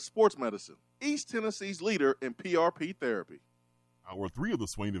Regenerative Sports Medicine, East Tennessee's leader in PRP therapy. Hour 3 of the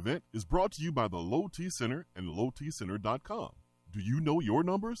Swain event is brought to you by the Low T Center and lowtcenter.com. Do you know your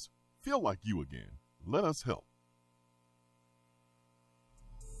numbers? Feel like you again. Let us help.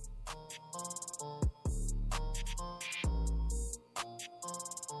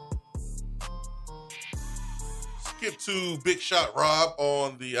 Skip to Big Shot Rob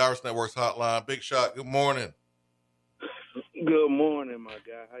on the Irish Networks hotline. Big Shot, good morning. Good morning, my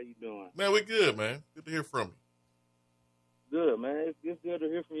guy. How you doing? Man, we good, man. Good to hear from you. Good, man. It's good to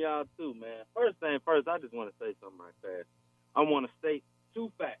hear from y'all, too, man. First thing first, I just want to say something right fast. I want to state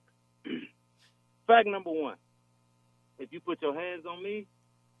 2 facts. Fact number 1, if you put your hands on me,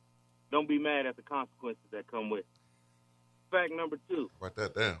 don't be mad at the consequences that come with it. Fact number 2. Write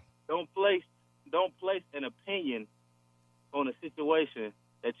that down. Don't place an opinion on a situation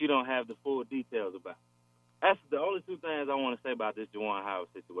that you don't have the full details about. That's the only 2 things I want to say about this Juwan Howard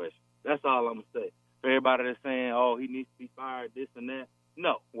situation. That's all I'm going to say. For everybody that's saying, oh, he needs to be fired, this and that.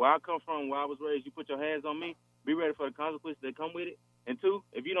 No. Where I come from, where I was raised, you put your hands on me, be ready for the consequences that come with it. And 2,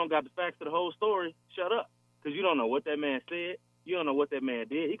 if you don't got the facts to the whole story, shut up. Because you don't know what that man said. You don't know what that man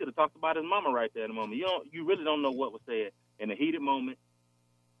did. He could have talked about his mama right there in the moment. You really don't know what was said in a heated moment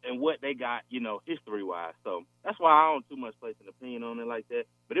and what they got, history-wise. So that's why I don't too much place an opinion on it like that.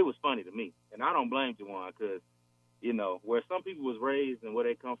 But it was funny to me. And I don't blame Juwan because, where some people was raised and where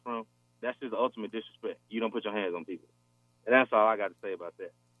they come from, that's just the ultimate disrespect. You don't put your hands on people. And that's all I got to say about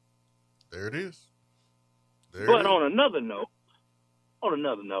that. There it is. On another note,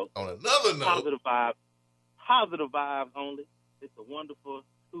 positive vibes only. It's a wonderful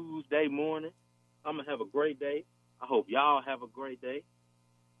Tuesday morning. I'm going to have a great day. I hope y'all have a great day.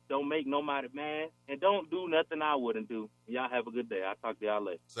 Don't make nobody mad. And don't do nothing I wouldn't do. Y'all have a good day. I'll talk to y'all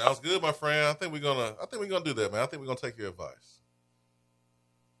later. Sounds good, my friend. I think we're gonna do that, man. I think we're gonna take your advice.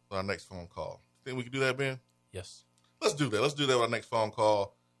 Our next phone call. Think we can do that, Ben? Yes. Let's do that. Let's do that with our next phone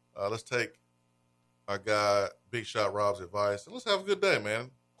call. Let's take our guy, Big Shot Rob's advice, and let's have a good day,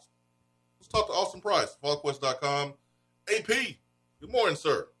 man. Let's talk to Austin Price, Volquest.com. AP, good morning,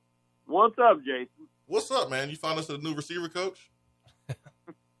 sir. What's up, Jason? What's up, man? You found us a new receiver coach?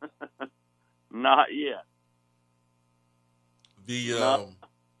 Not yet. The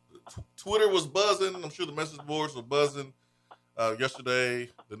Twitter was buzzing. I'm sure the message boards were buzzing. Yesterday,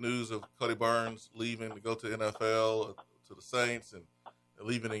 the news of Cody Burns leaving to go to NFL, to the Saints, and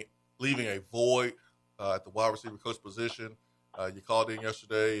leaving a void at the wide receiver coach position. You called in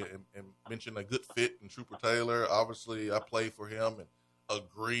yesterday and mentioned a good fit in Trooper Taylor. Obviously, I played for him and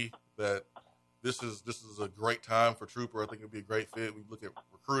agree that this is a great time for Trooper. I think it'd be a great fit. We look at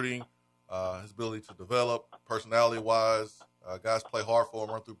recruiting, his ability to develop, personality-wise. Guys play hard for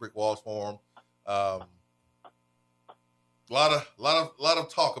him, run through brick walls for him. A lot of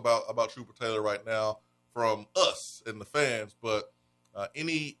talk about Trooper Taylor right now from us and the fans. But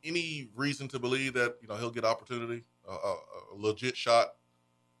any reason to believe that he'll get opportunity, a legit shot?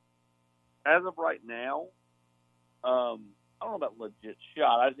 As of right now, I don't know about legit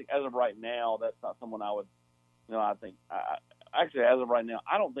shot. I think as of right now, that's not someone I would. I think actually as of right now,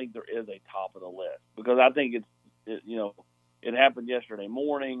 I don't think there is a top of the list because I think it happened yesterday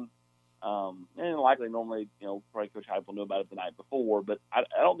morning. And likely normally, probably Coach Heupel knew about it the night before, but I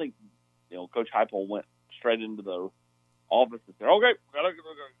don't think, Coach Heupel went straight into the office and said, okay,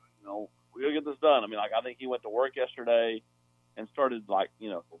 we gotta get this done. I mean, I think he went to work yesterday and started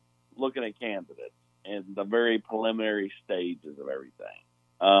looking at candidates and the very preliminary stages of everything.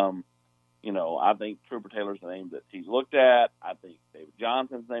 I think Trooper Taylor's the name that he's looked at. I think David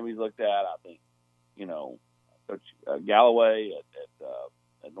Johnson's name he's looked at. I think, Coach Galloway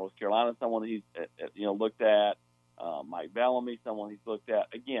at North Carolina, someone he's looked at. Mike Bellamy, someone he's looked at.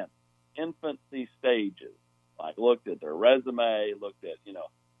 Again, infancy stages. Looked at their resume, looked at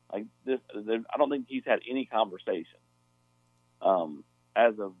this. I don't think he's had any conversation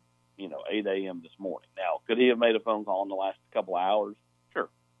as of 8 a.m. this morning. Now, could he have made a phone call in the last couple of hours? Sure.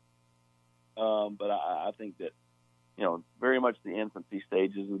 But I think that very much the infancy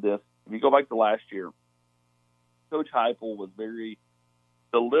stages of this. If you go back to last year, Coach Heupel was very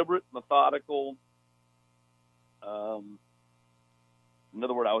deliberate, methodical.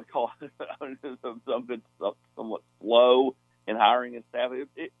 Another word I would call somewhat slow in hiring his staff.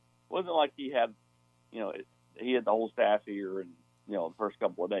 It wasn't like he had, he had the whole staff here and the first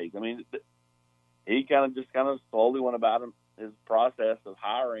couple of days. I mean, he kind of slowly went about his process of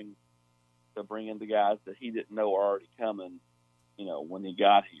hiring to bring in the guys that he didn't know were already coming, when he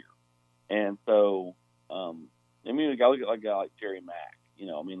got here. And so, I mean, look at a guy like Jerry Mack.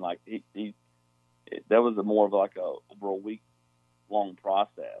 That was more of over a week-long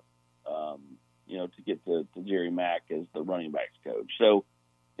process, to get to Jerry Mack as the running backs coach. So,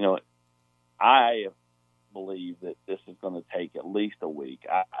 I believe that this is going to take at least a week.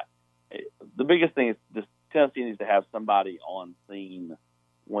 The biggest thing is this: Tennessee needs to have somebody on scene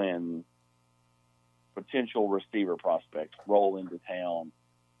when potential receiver prospects roll into town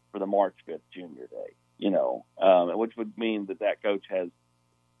for the March 5th Junior Day. Which would mean that coach has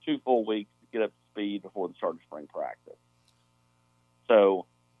 2 full weeks to get up to speed before the start of spring practice. So,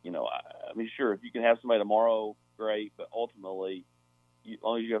 I mean, sure, if you can have somebody tomorrow, great, but ultimately, as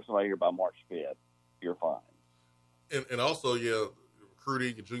long as you have somebody here by March 5th, you're fine. And also,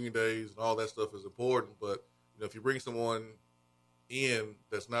 recruiting and junior days and all that stuff is important, but if you bring someone in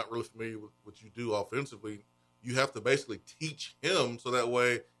that's not really familiar with what you do offensively, you have to basically teach him so that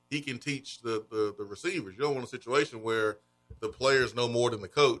way he can teach the receivers. You don't want a situation where the players know more than the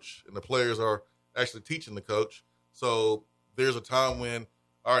coach and the players are actually teaching the coach. So there's a time when,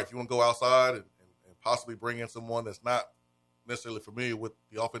 all right, if you want to go outside and possibly bring in someone that's not necessarily familiar with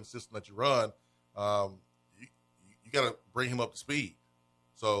the offense system that you run, you got to bring him up to speed.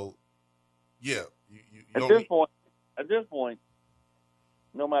 So, you at this point,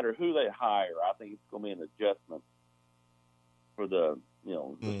 no matter who they hire, I think it's going to be an adjustment for the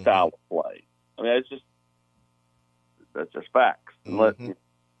style of play. I mean, that's just facts. Mm-hmm.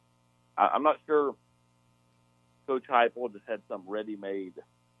 I'm not sure Coach Heupel just had some ready-made,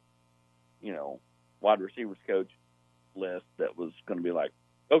 wide receivers coach list that was going to be like,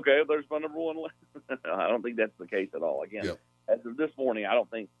 okay, there's my number one list. I don't think that's the case at all. Again, as of this morning, I don't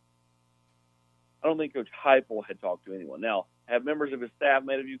think Coach Heupel had talked to anyone. Now, have members of his staff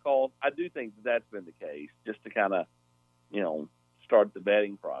made a few calls? I do think that's been the case, just to kind of, start the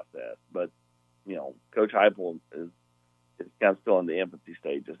vetting process. But, Coach Heupel is kind of still in the infancy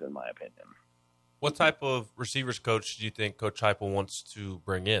stages, in my opinion. What type of receivers coach do you think Coach Heupel wants to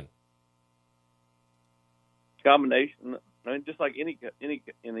bring in? Combination. I mean, just like any head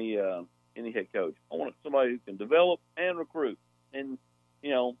coach, I want somebody who can develop and recruit. And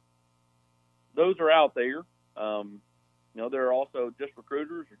those are out there. There are also just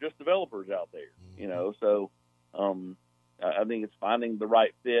recruiters or just developers out there. So I think it's finding the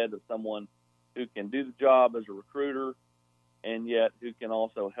right fit of someone who can do the job as a recruiter and yet who can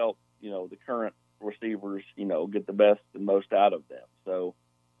also help, the current receivers, get the best and most out of them. So,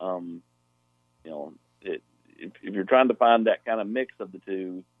 if you're trying to find that kind of mix of the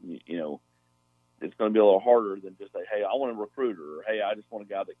two, it's going to be a little harder than just say, hey, I want a recruiter, or hey, I just want a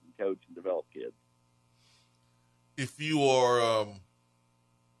guy that can coach and develop kids. If you are a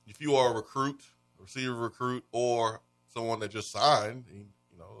receiver recruit, or someone that just signed,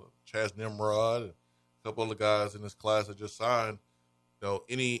 Chaz Nimrod, and a couple other guys in this class that just signed,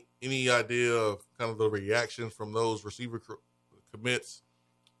 any idea of kind of the reaction from those receiver commits,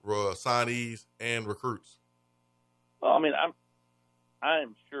 signees, and recruits? Well, I mean,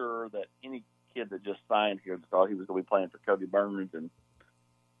 I'm sure that any kid that just signed here thought he was going to be playing for Cody Burns in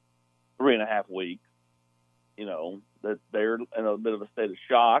 3.5 weeks, that they're in a bit of a state of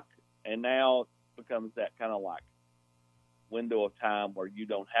shock. And now it becomes that kind of like window of time where you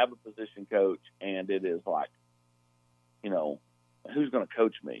don't have a position coach, and it is like, who's going to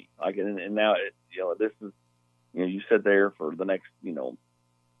coach me? Like, and now this is, you sit there for the next,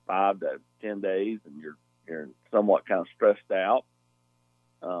 5 to 10 days, and you're somewhat kind of stressed out.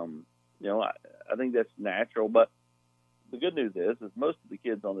 I think that's natural, but the good news is most of the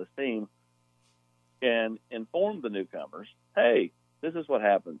kids on this team can inform the newcomers, hey, this is what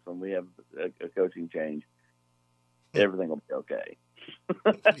happens when we have a coaching change. Everything will be okay.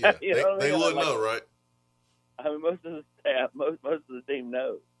 Yeah, they would know, right? I mean, most of the staff, most of the team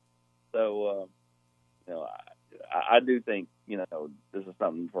knows. So, I do think, this is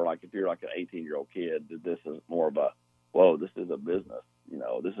something for, like, if you're like an 18-year-old kid, that this is more of a, whoa, this is a business.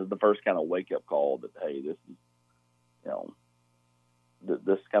 This is the first kind of wake-up call that, hey, this is,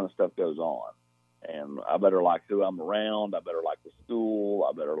 this kind of stuff goes on. And I better like who I'm around. I better like the school.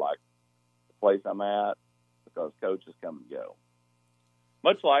 I better like the place I'm at, because coaches come and go.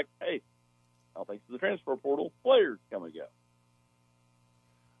 Much like, hey, thanks to the transfer portal, players come and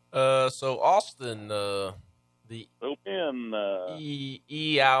go. So Austin, the Al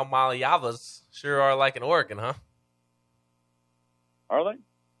Malayavas sure are like in Oregon, huh? Are they?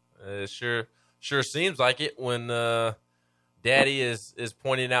 Sure seems like it when Daddy is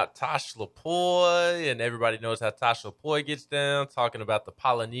pointing out Tosh Lapoy, and everybody knows how Tosh Lapoy gets down, talking about the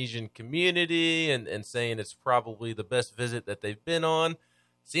Polynesian community and saying it's probably the best visit that they've been on.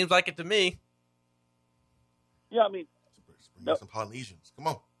 Seems like it to me. Yeah, I mean, bring some Polynesians. Come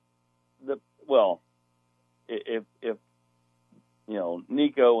on. If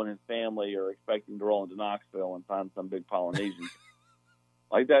Nico and his family are expecting to roll into Knoxville and find some big Polynesian,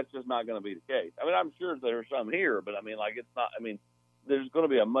 like, that's just not going to be the case. I mean, I'm sure there's some here, but I mean, like, it's not. I mean, there's going to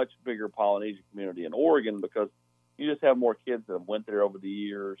be a much bigger Polynesian community in Oregon, because you just have more kids that have went there over the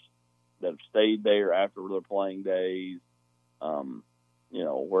years, that have stayed there after their playing days.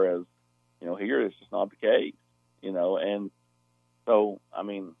 Whereas, here it's just not the case. And so, I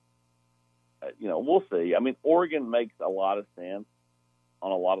mean, we'll see. I mean, Oregon makes a lot of sense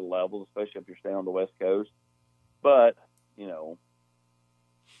on a lot of levels, especially if you're staying on the West Coast. But, ain't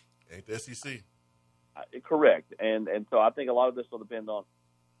the SEC. Correct. And so I think a lot of this will depend on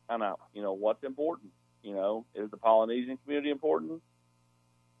kind of, what's important. Is the Polynesian community important?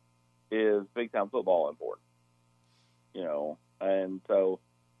 Is big-time football important? And so,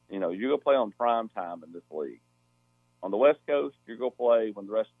 you're going to play on prime time in this league. On the West Coast, you're going to play when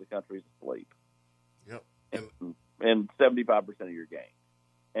the rest of the country's asleep. Yep. And 75% of your game.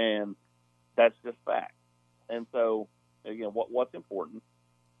 And that's just fact. And so, again, what's important?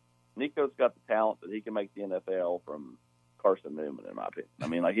 Nico's got the talent that he can make the NFL from Carson Newman, in my opinion. I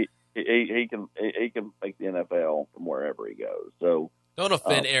mean, like, he can make the NFL from wherever he goes. So don't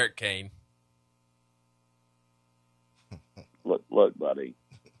offend Eric Kane. Look, buddy,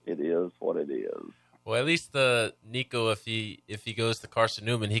 it is what it is. Well, at least Nico, if he goes to Carson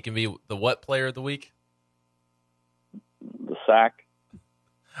Newman, he can be the what player of the week? The sack.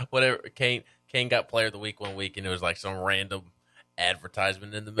 Whatever. Kane got player of the week one week, and it was like some random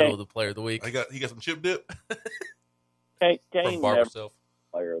advertisement in the middle of the player of the week. He got some chip dip. Kane from Barber Self.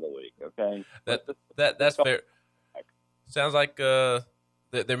 Player of the week. Okay, that's fair. Sounds like there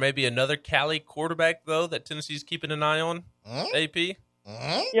may be another Cali quarterback though that Tennessee's keeping an eye on. AP.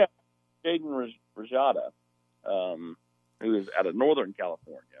 Yeah, Jaden Rajada, who is out of Northern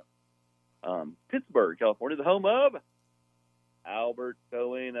California, Pittsburgh, California, the home of Albert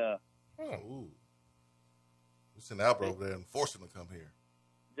Coena. Oh, we sent Albert over there and forced him to come here.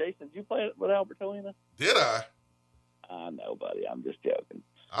 Jason, did you play it with Albert Coena? Did I? I know, buddy. I'm just joking.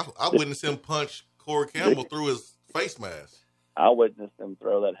 I witnessed him punch Corey Campbell through his face mask. I witnessed him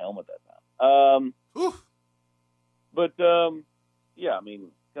throw that helmet that time. Yeah, I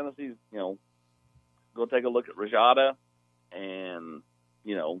mean, Tennessee's, go take a look at Rajada. and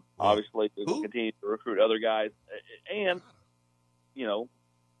obviously they will continue to recruit other guys, and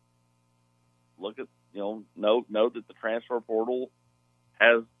look at note that the transfer portal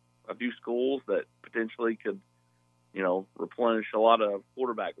has a few schools that potentially could replenish a lot of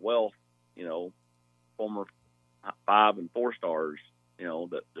quarterback wealth. Former 5 and 4 stars,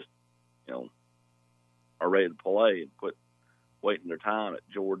 that just are ready to play and quit waiting their time at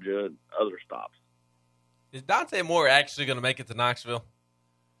Georgia and other stops. Is Dante Moore actually going to make it to Knoxville?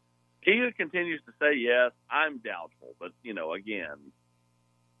 He continues to say yes. I'm doubtful, but again,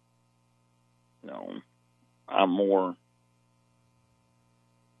 I'm more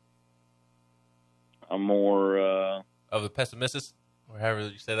of a pessimist, or however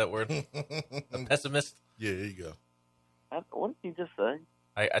you say that word. A pessimist. Yeah, there you go. What did he just say?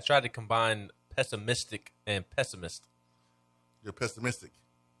 I tried to combine pessimistic and pessimist. You're pessimistic.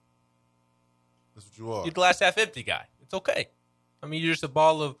 That's what you are. You're the glass half empty guy. It's okay. I mean, you're just a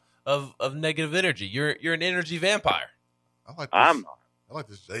ball of negative energy. You're an energy vampire. I like this. I'm not. I like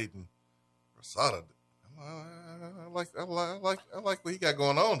this Jaden Rosada. I like what he got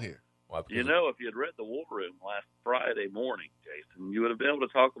going on here. Why, if you had read the War Room last Friday morning, Jason, you would have been able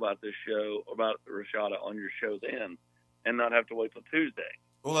to talk about this show, about Rashada on your show then, and not have to wait till Tuesday.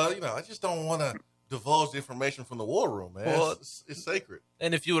 Well, I just don't want to divulge the information from the War Room, man. Well, it's sacred.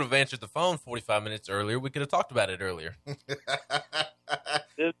 And if you would have answered the phone 45 minutes earlier, we could have talked about it earlier.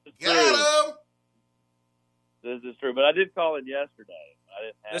 This is Got him! This is true, but I did call in yesterday. I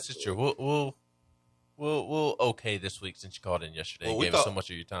didn't have This is true. We'll okay this week since you called in yesterday and gave us so much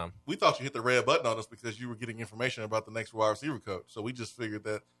of your time. We thought you hit the red button on us because you were getting information about the next wide receiver coach. So we just figured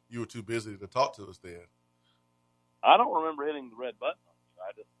that you were too busy to talk to us then. I don't remember hitting the red button on you.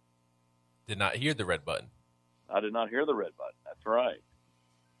 I just did not hear the red button. I did not hear the red button. That's right.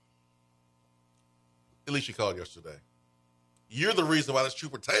 At least you called yesterday. You're the reason why this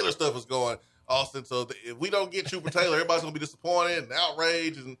Trooper Taylor stuff is going, Austin. So if we don't get Trooper Taylor, everybody's going to be disappointed and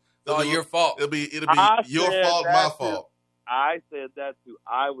outraged. And it's all your fault. It'll be your fault, my fault. I said that's who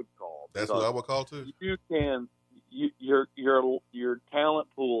I would call. That's who I would call too. You can, your talent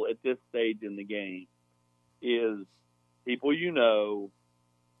pool at this stage in the game is people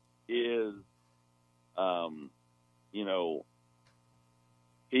is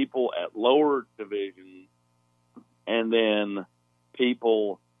people at lower divisions, and then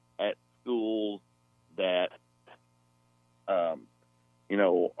people at schools that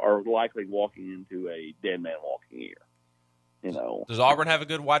are likely walking into a dead man walking year. Does Auburn have a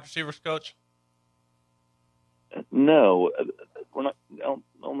good wide receivers coach? No, we're not. I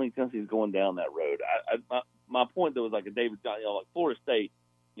don't think Tennessee's going down that road. My point though is like a David Johnson, like Florida State.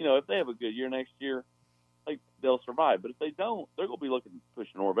 If they have a good year next year, like they'll survive. But if they don't, they're going to be looking to push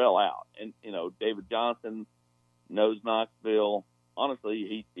Norvell out. And David Johnson knows Knoxville.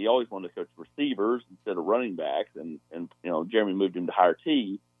 Honestly, he always wanted to coach receivers instead of running backs, and Jeremy moved him to higher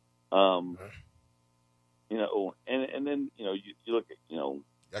T. And then you look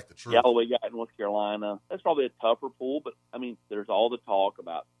at Galloway got in North Carolina. That's probably a tougher pool, but I mean, there's all the talk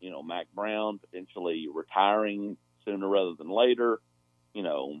about Mac Brown potentially retiring sooner rather than later.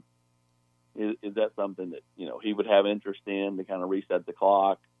 Is that something that he would have interest in to kind of reset the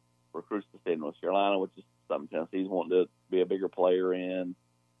clock? Recruits to stay in North Carolina, which is something Tennessee's wanting to be a bigger player in.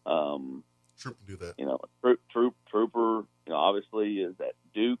 Trooper can do that. Trooper, obviously is at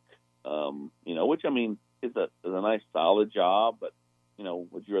Duke. Which I mean is a nice solid job, but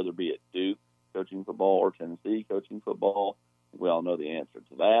would you rather be at Duke coaching football or Tennessee coaching football? We all know the answer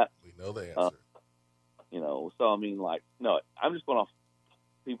to that. We know the answer. So I mean, no, I'm just going off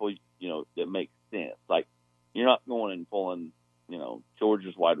people, that make sense. Like, you're not going and pulling,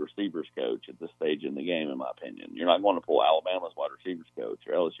 Georgia's wide receivers coach at this stage in the game, in my opinion. You're not going to pull Alabama's wide receivers coach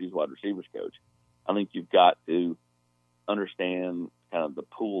or LSU's wide receivers coach. I think you've got to understand kind of the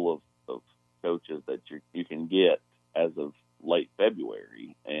pool of coaches that you can get as of late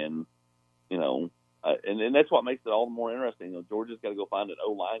February. And, and that's what makes it all the more interesting. Georgia's got to go find an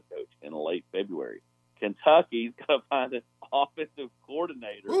O-line coach in late February. Kentucky's got to find an offensive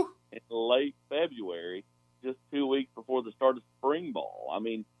coordinator in late February, just 2 weeks before the start of spring ball. I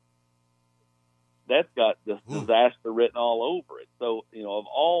mean, that's got this disaster written all over it. So, of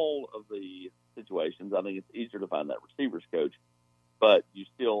all of the situations, I think it's easier to find that receivers coach, but you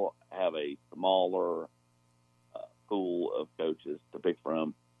still have a smaller pool of coaches to pick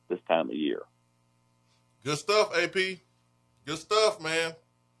from this time of year. Good stuff, AP. Good stuff, man.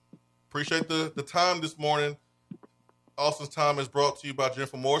 Appreciate the time this morning. Austin's Time is brought to you by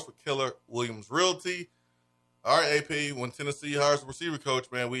Jennifer Morris with Keller Williams Realty. All right, AP, when Tennessee hires a receiver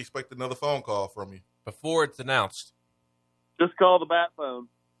coach, man, we expect another phone call from you. Before it's announced, Just call the bat phone.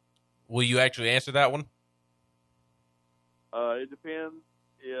 Will you actually answer that one? It depends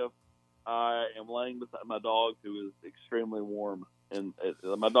if I am laying beside my dog, who is extremely warm, and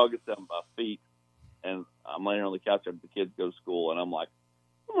my dog gets down on my feet, and I'm laying on the couch after the kids go to school, and I'm like,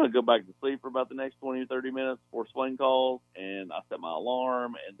 I'm going to go back to sleep for about the next 20 or 30 minutes before Swain calls, and I set my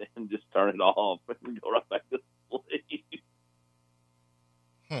alarm, and then just turn it off and go right back to sleep.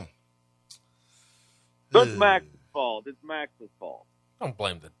 So it's Max's fault. It's Max's fault. Don't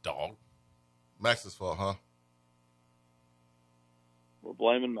blame the dog. Max's fault, huh? We're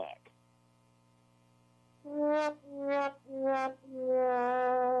blaming Max. Wow,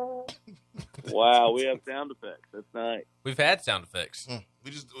 we have sound effects. That's nice. We've had sound effects.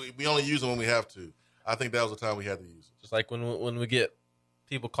 We only use them when we have to. I think that was the time we had to use it. Just like when we get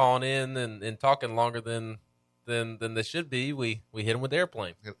people calling in and talking longer than they should be, we hit them with the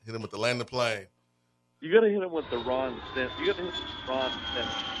airplane. Hit them with the landing plane. You got to hit him with the Ron Simmons. You got to hit Ron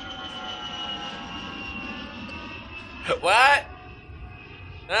Simmons. What?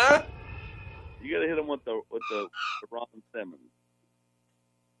 Huh? You got to hit him with the Ron Simmons.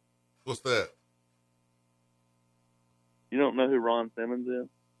 What's that? You don't know who Ron Simmons is?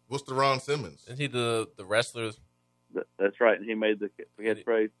 What's the Ron Simmons? Isn't he the wrestler? That's right. And he made the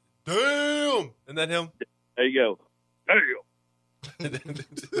catchphrase. Damn! Isn't that him? There you go. Damn.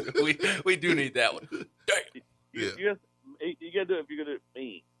 we do need that one. Damn. You got to do it if you're going to do it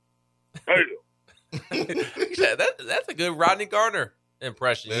mean. Damn. That's a good Rodney Garner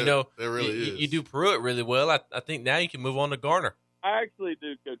impression. That really is. You do Pruitt really well. I think now you can move on to Garner. I actually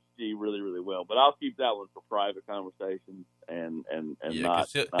do Coach G really, really well, but I'll keep that one for private conversations and not.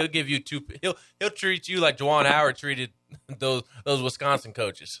 He'll give you two. He'll treat you like Juwan Howard treated those Wisconsin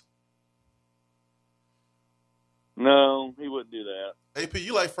coaches. No, he wouldn't do that. AP,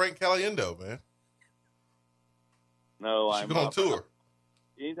 you like Frank Caliendo, man. No, I'm going on tour.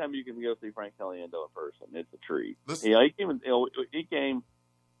 Anytime you can go see Frank Caliendo in person, it's a treat. Listen. He came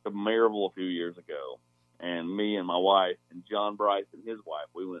to Maryville a few years ago, and me and my wife and John Bryce and his wife,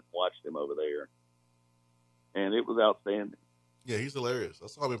 we went and watched him over there, and it was outstanding. Yeah, he's hilarious. I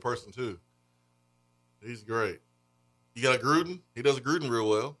saw him in person too. He's great. You got a Gruden? He does a Gruden real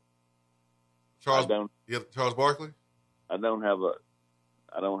well. Charles Barkley? I don't have a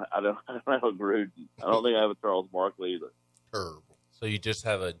Gruden. I don't think I have a Charles Barkley either. Terrible. So you just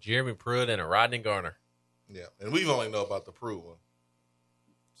have a Jeremy Pruitt and a Rodney Garner. Yeah, and we only know about the Pruitt one.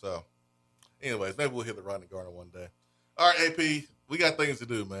 So, anyways, maybe we'll hit the Rodney Garner one day. All right, AP, we got things to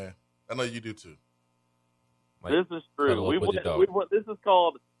do, man. I know you do too. This is true. This is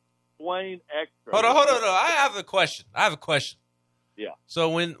called Swain Extra. Hold on. I have a question. Yeah. So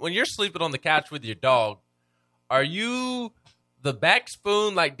when you're sleeping on the couch with your dog, are you the back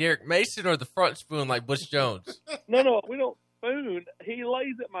spoon like Derek Mason or the front spoon like Butch Jones? No, we don't spoon. He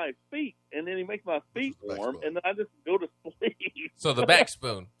lays at my feet, and then he makes my feet warm, and then I just go to sleep. So the back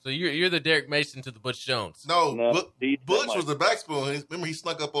spoon. So you're the Derek Mason to the Butch Jones. No, Butch was the back spoon. Remember, he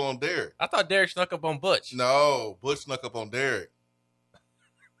snuck up on Derek. I thought Derek snuck up on Butch. No, Butch snuck up on Derek.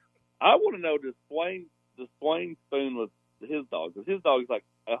 I want to know the Swain spoon with his dog, because his dog is like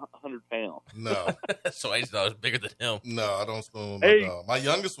 100 pounds. No. Swain's dog is bigger than him. No, I don't spoon with my dog. My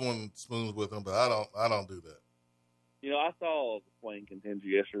youngest one spoons with him, but I don't do that. You know, I saw the Swain contingent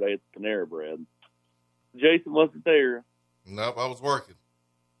yesterday at the Panera Bread. Jason wasn't there. Nope, I was working.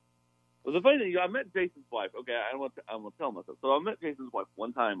 Well, the funny thing, I met Jason's wife. Okay, I'm going to tell myself. So I met Jason's wife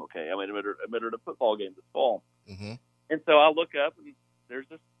one time, okay? I met her at a football game this fall. Mm-hmm. And so I look up, and there's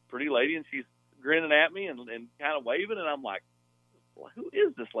this pretty lady, and she's grinning at me and kind of waving, and I'm like, well, who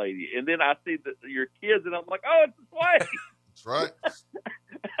is this lady? And then I see your kids, and I'm like, oh, it's the Swain. That's right.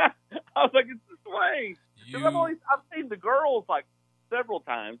 I was like, it's the Swain. Because I've seen the girls like several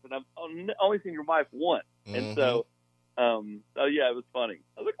times, and I've only seen your wife once. Mm-hmm. And so yeah, it was funny.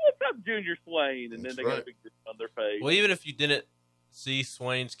 I was like, what's up, Junior Swain? And then they got a big grin on their face. Well, even if you didn't see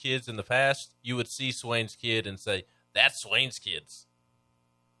Swain's kids in the past, you would see Swain's kid and say, that's Swain's kids.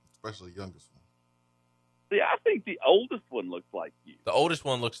 Especially the youngest one. See, I think the oldest one looks like you. The oldest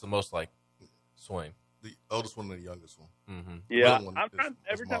one looks the most like Swain. The oldest one and the youngest one. Mm-hmm. Yeah,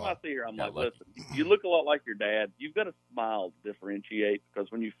 every time I see her, I'm like, listen, you look a lot like your dad. You've got to smile to differentiate,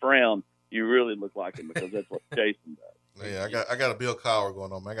 because when you frown, you really look like him, because that's what Jason does. Yeah, I got a Bill Cowher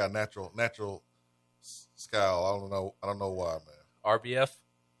going on, man. I got a natural scowl. I don't know why, man. RBF?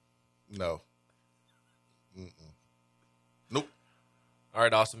 No. Mm-mm. Nope. All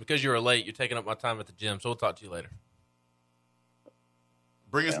right, Austin. Because you were late, you're taking up my time at the gym, so we'll talk to you later.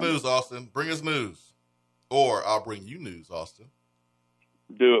 Bring us news, Austin. Bring us news. Or I'll bring you news, Austin.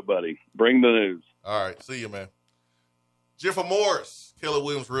 Do it, buddy. Bring the news. All right. See you, man. Jennifer Morris, Keller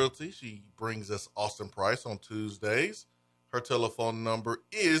Williams Realty. She brings us Austin Price on Tuesdays. Her telephone number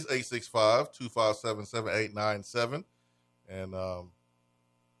is 865-257-7897. And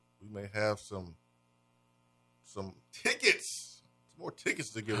we may have some tickets. Some more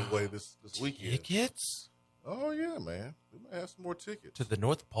tickets to give away this weekend. Tickets? Oh, yeah, man. We may have some more tickets. To the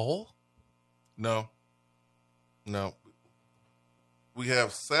North Pole? No. We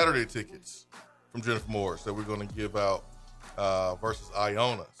have Saturday tickets from Jennifer Morris that we're going to give out versus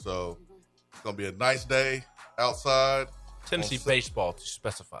Iona. So it's going to be a nice day outside. Tennessee baseball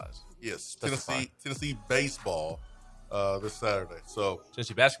specifies. Yes, Tennessee baseball this Saturday. So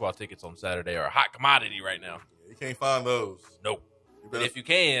Tennessee basketball tickets on Saturday are a hot commodity right now. You can't find those. Nope. But if you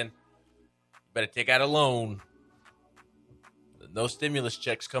can, you better take out a loan. No stimulus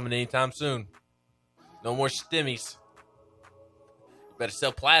checks coming anytime soon. No more stimmies. You better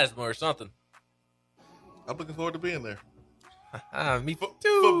sell plasma or something. I'm looking forward to being there. Me too.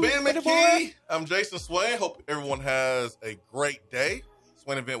 For Ben McKee, I'm Jason Swain. Hope everyone has a great day.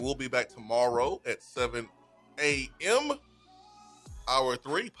 Swain event will be back tomorrow at 7 a.m. Hour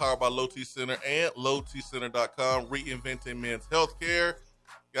 3, powered by Low T Center and lowtcenter.com, reinventing men's healthcare.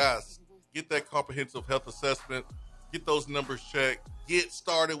 Guys, get that comprehensive health assessment. Get those numbers checked. Get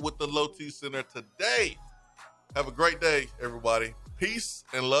started with the Low T Center today. Have a great day, everybody. Peace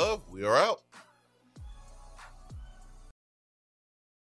and love. We are out.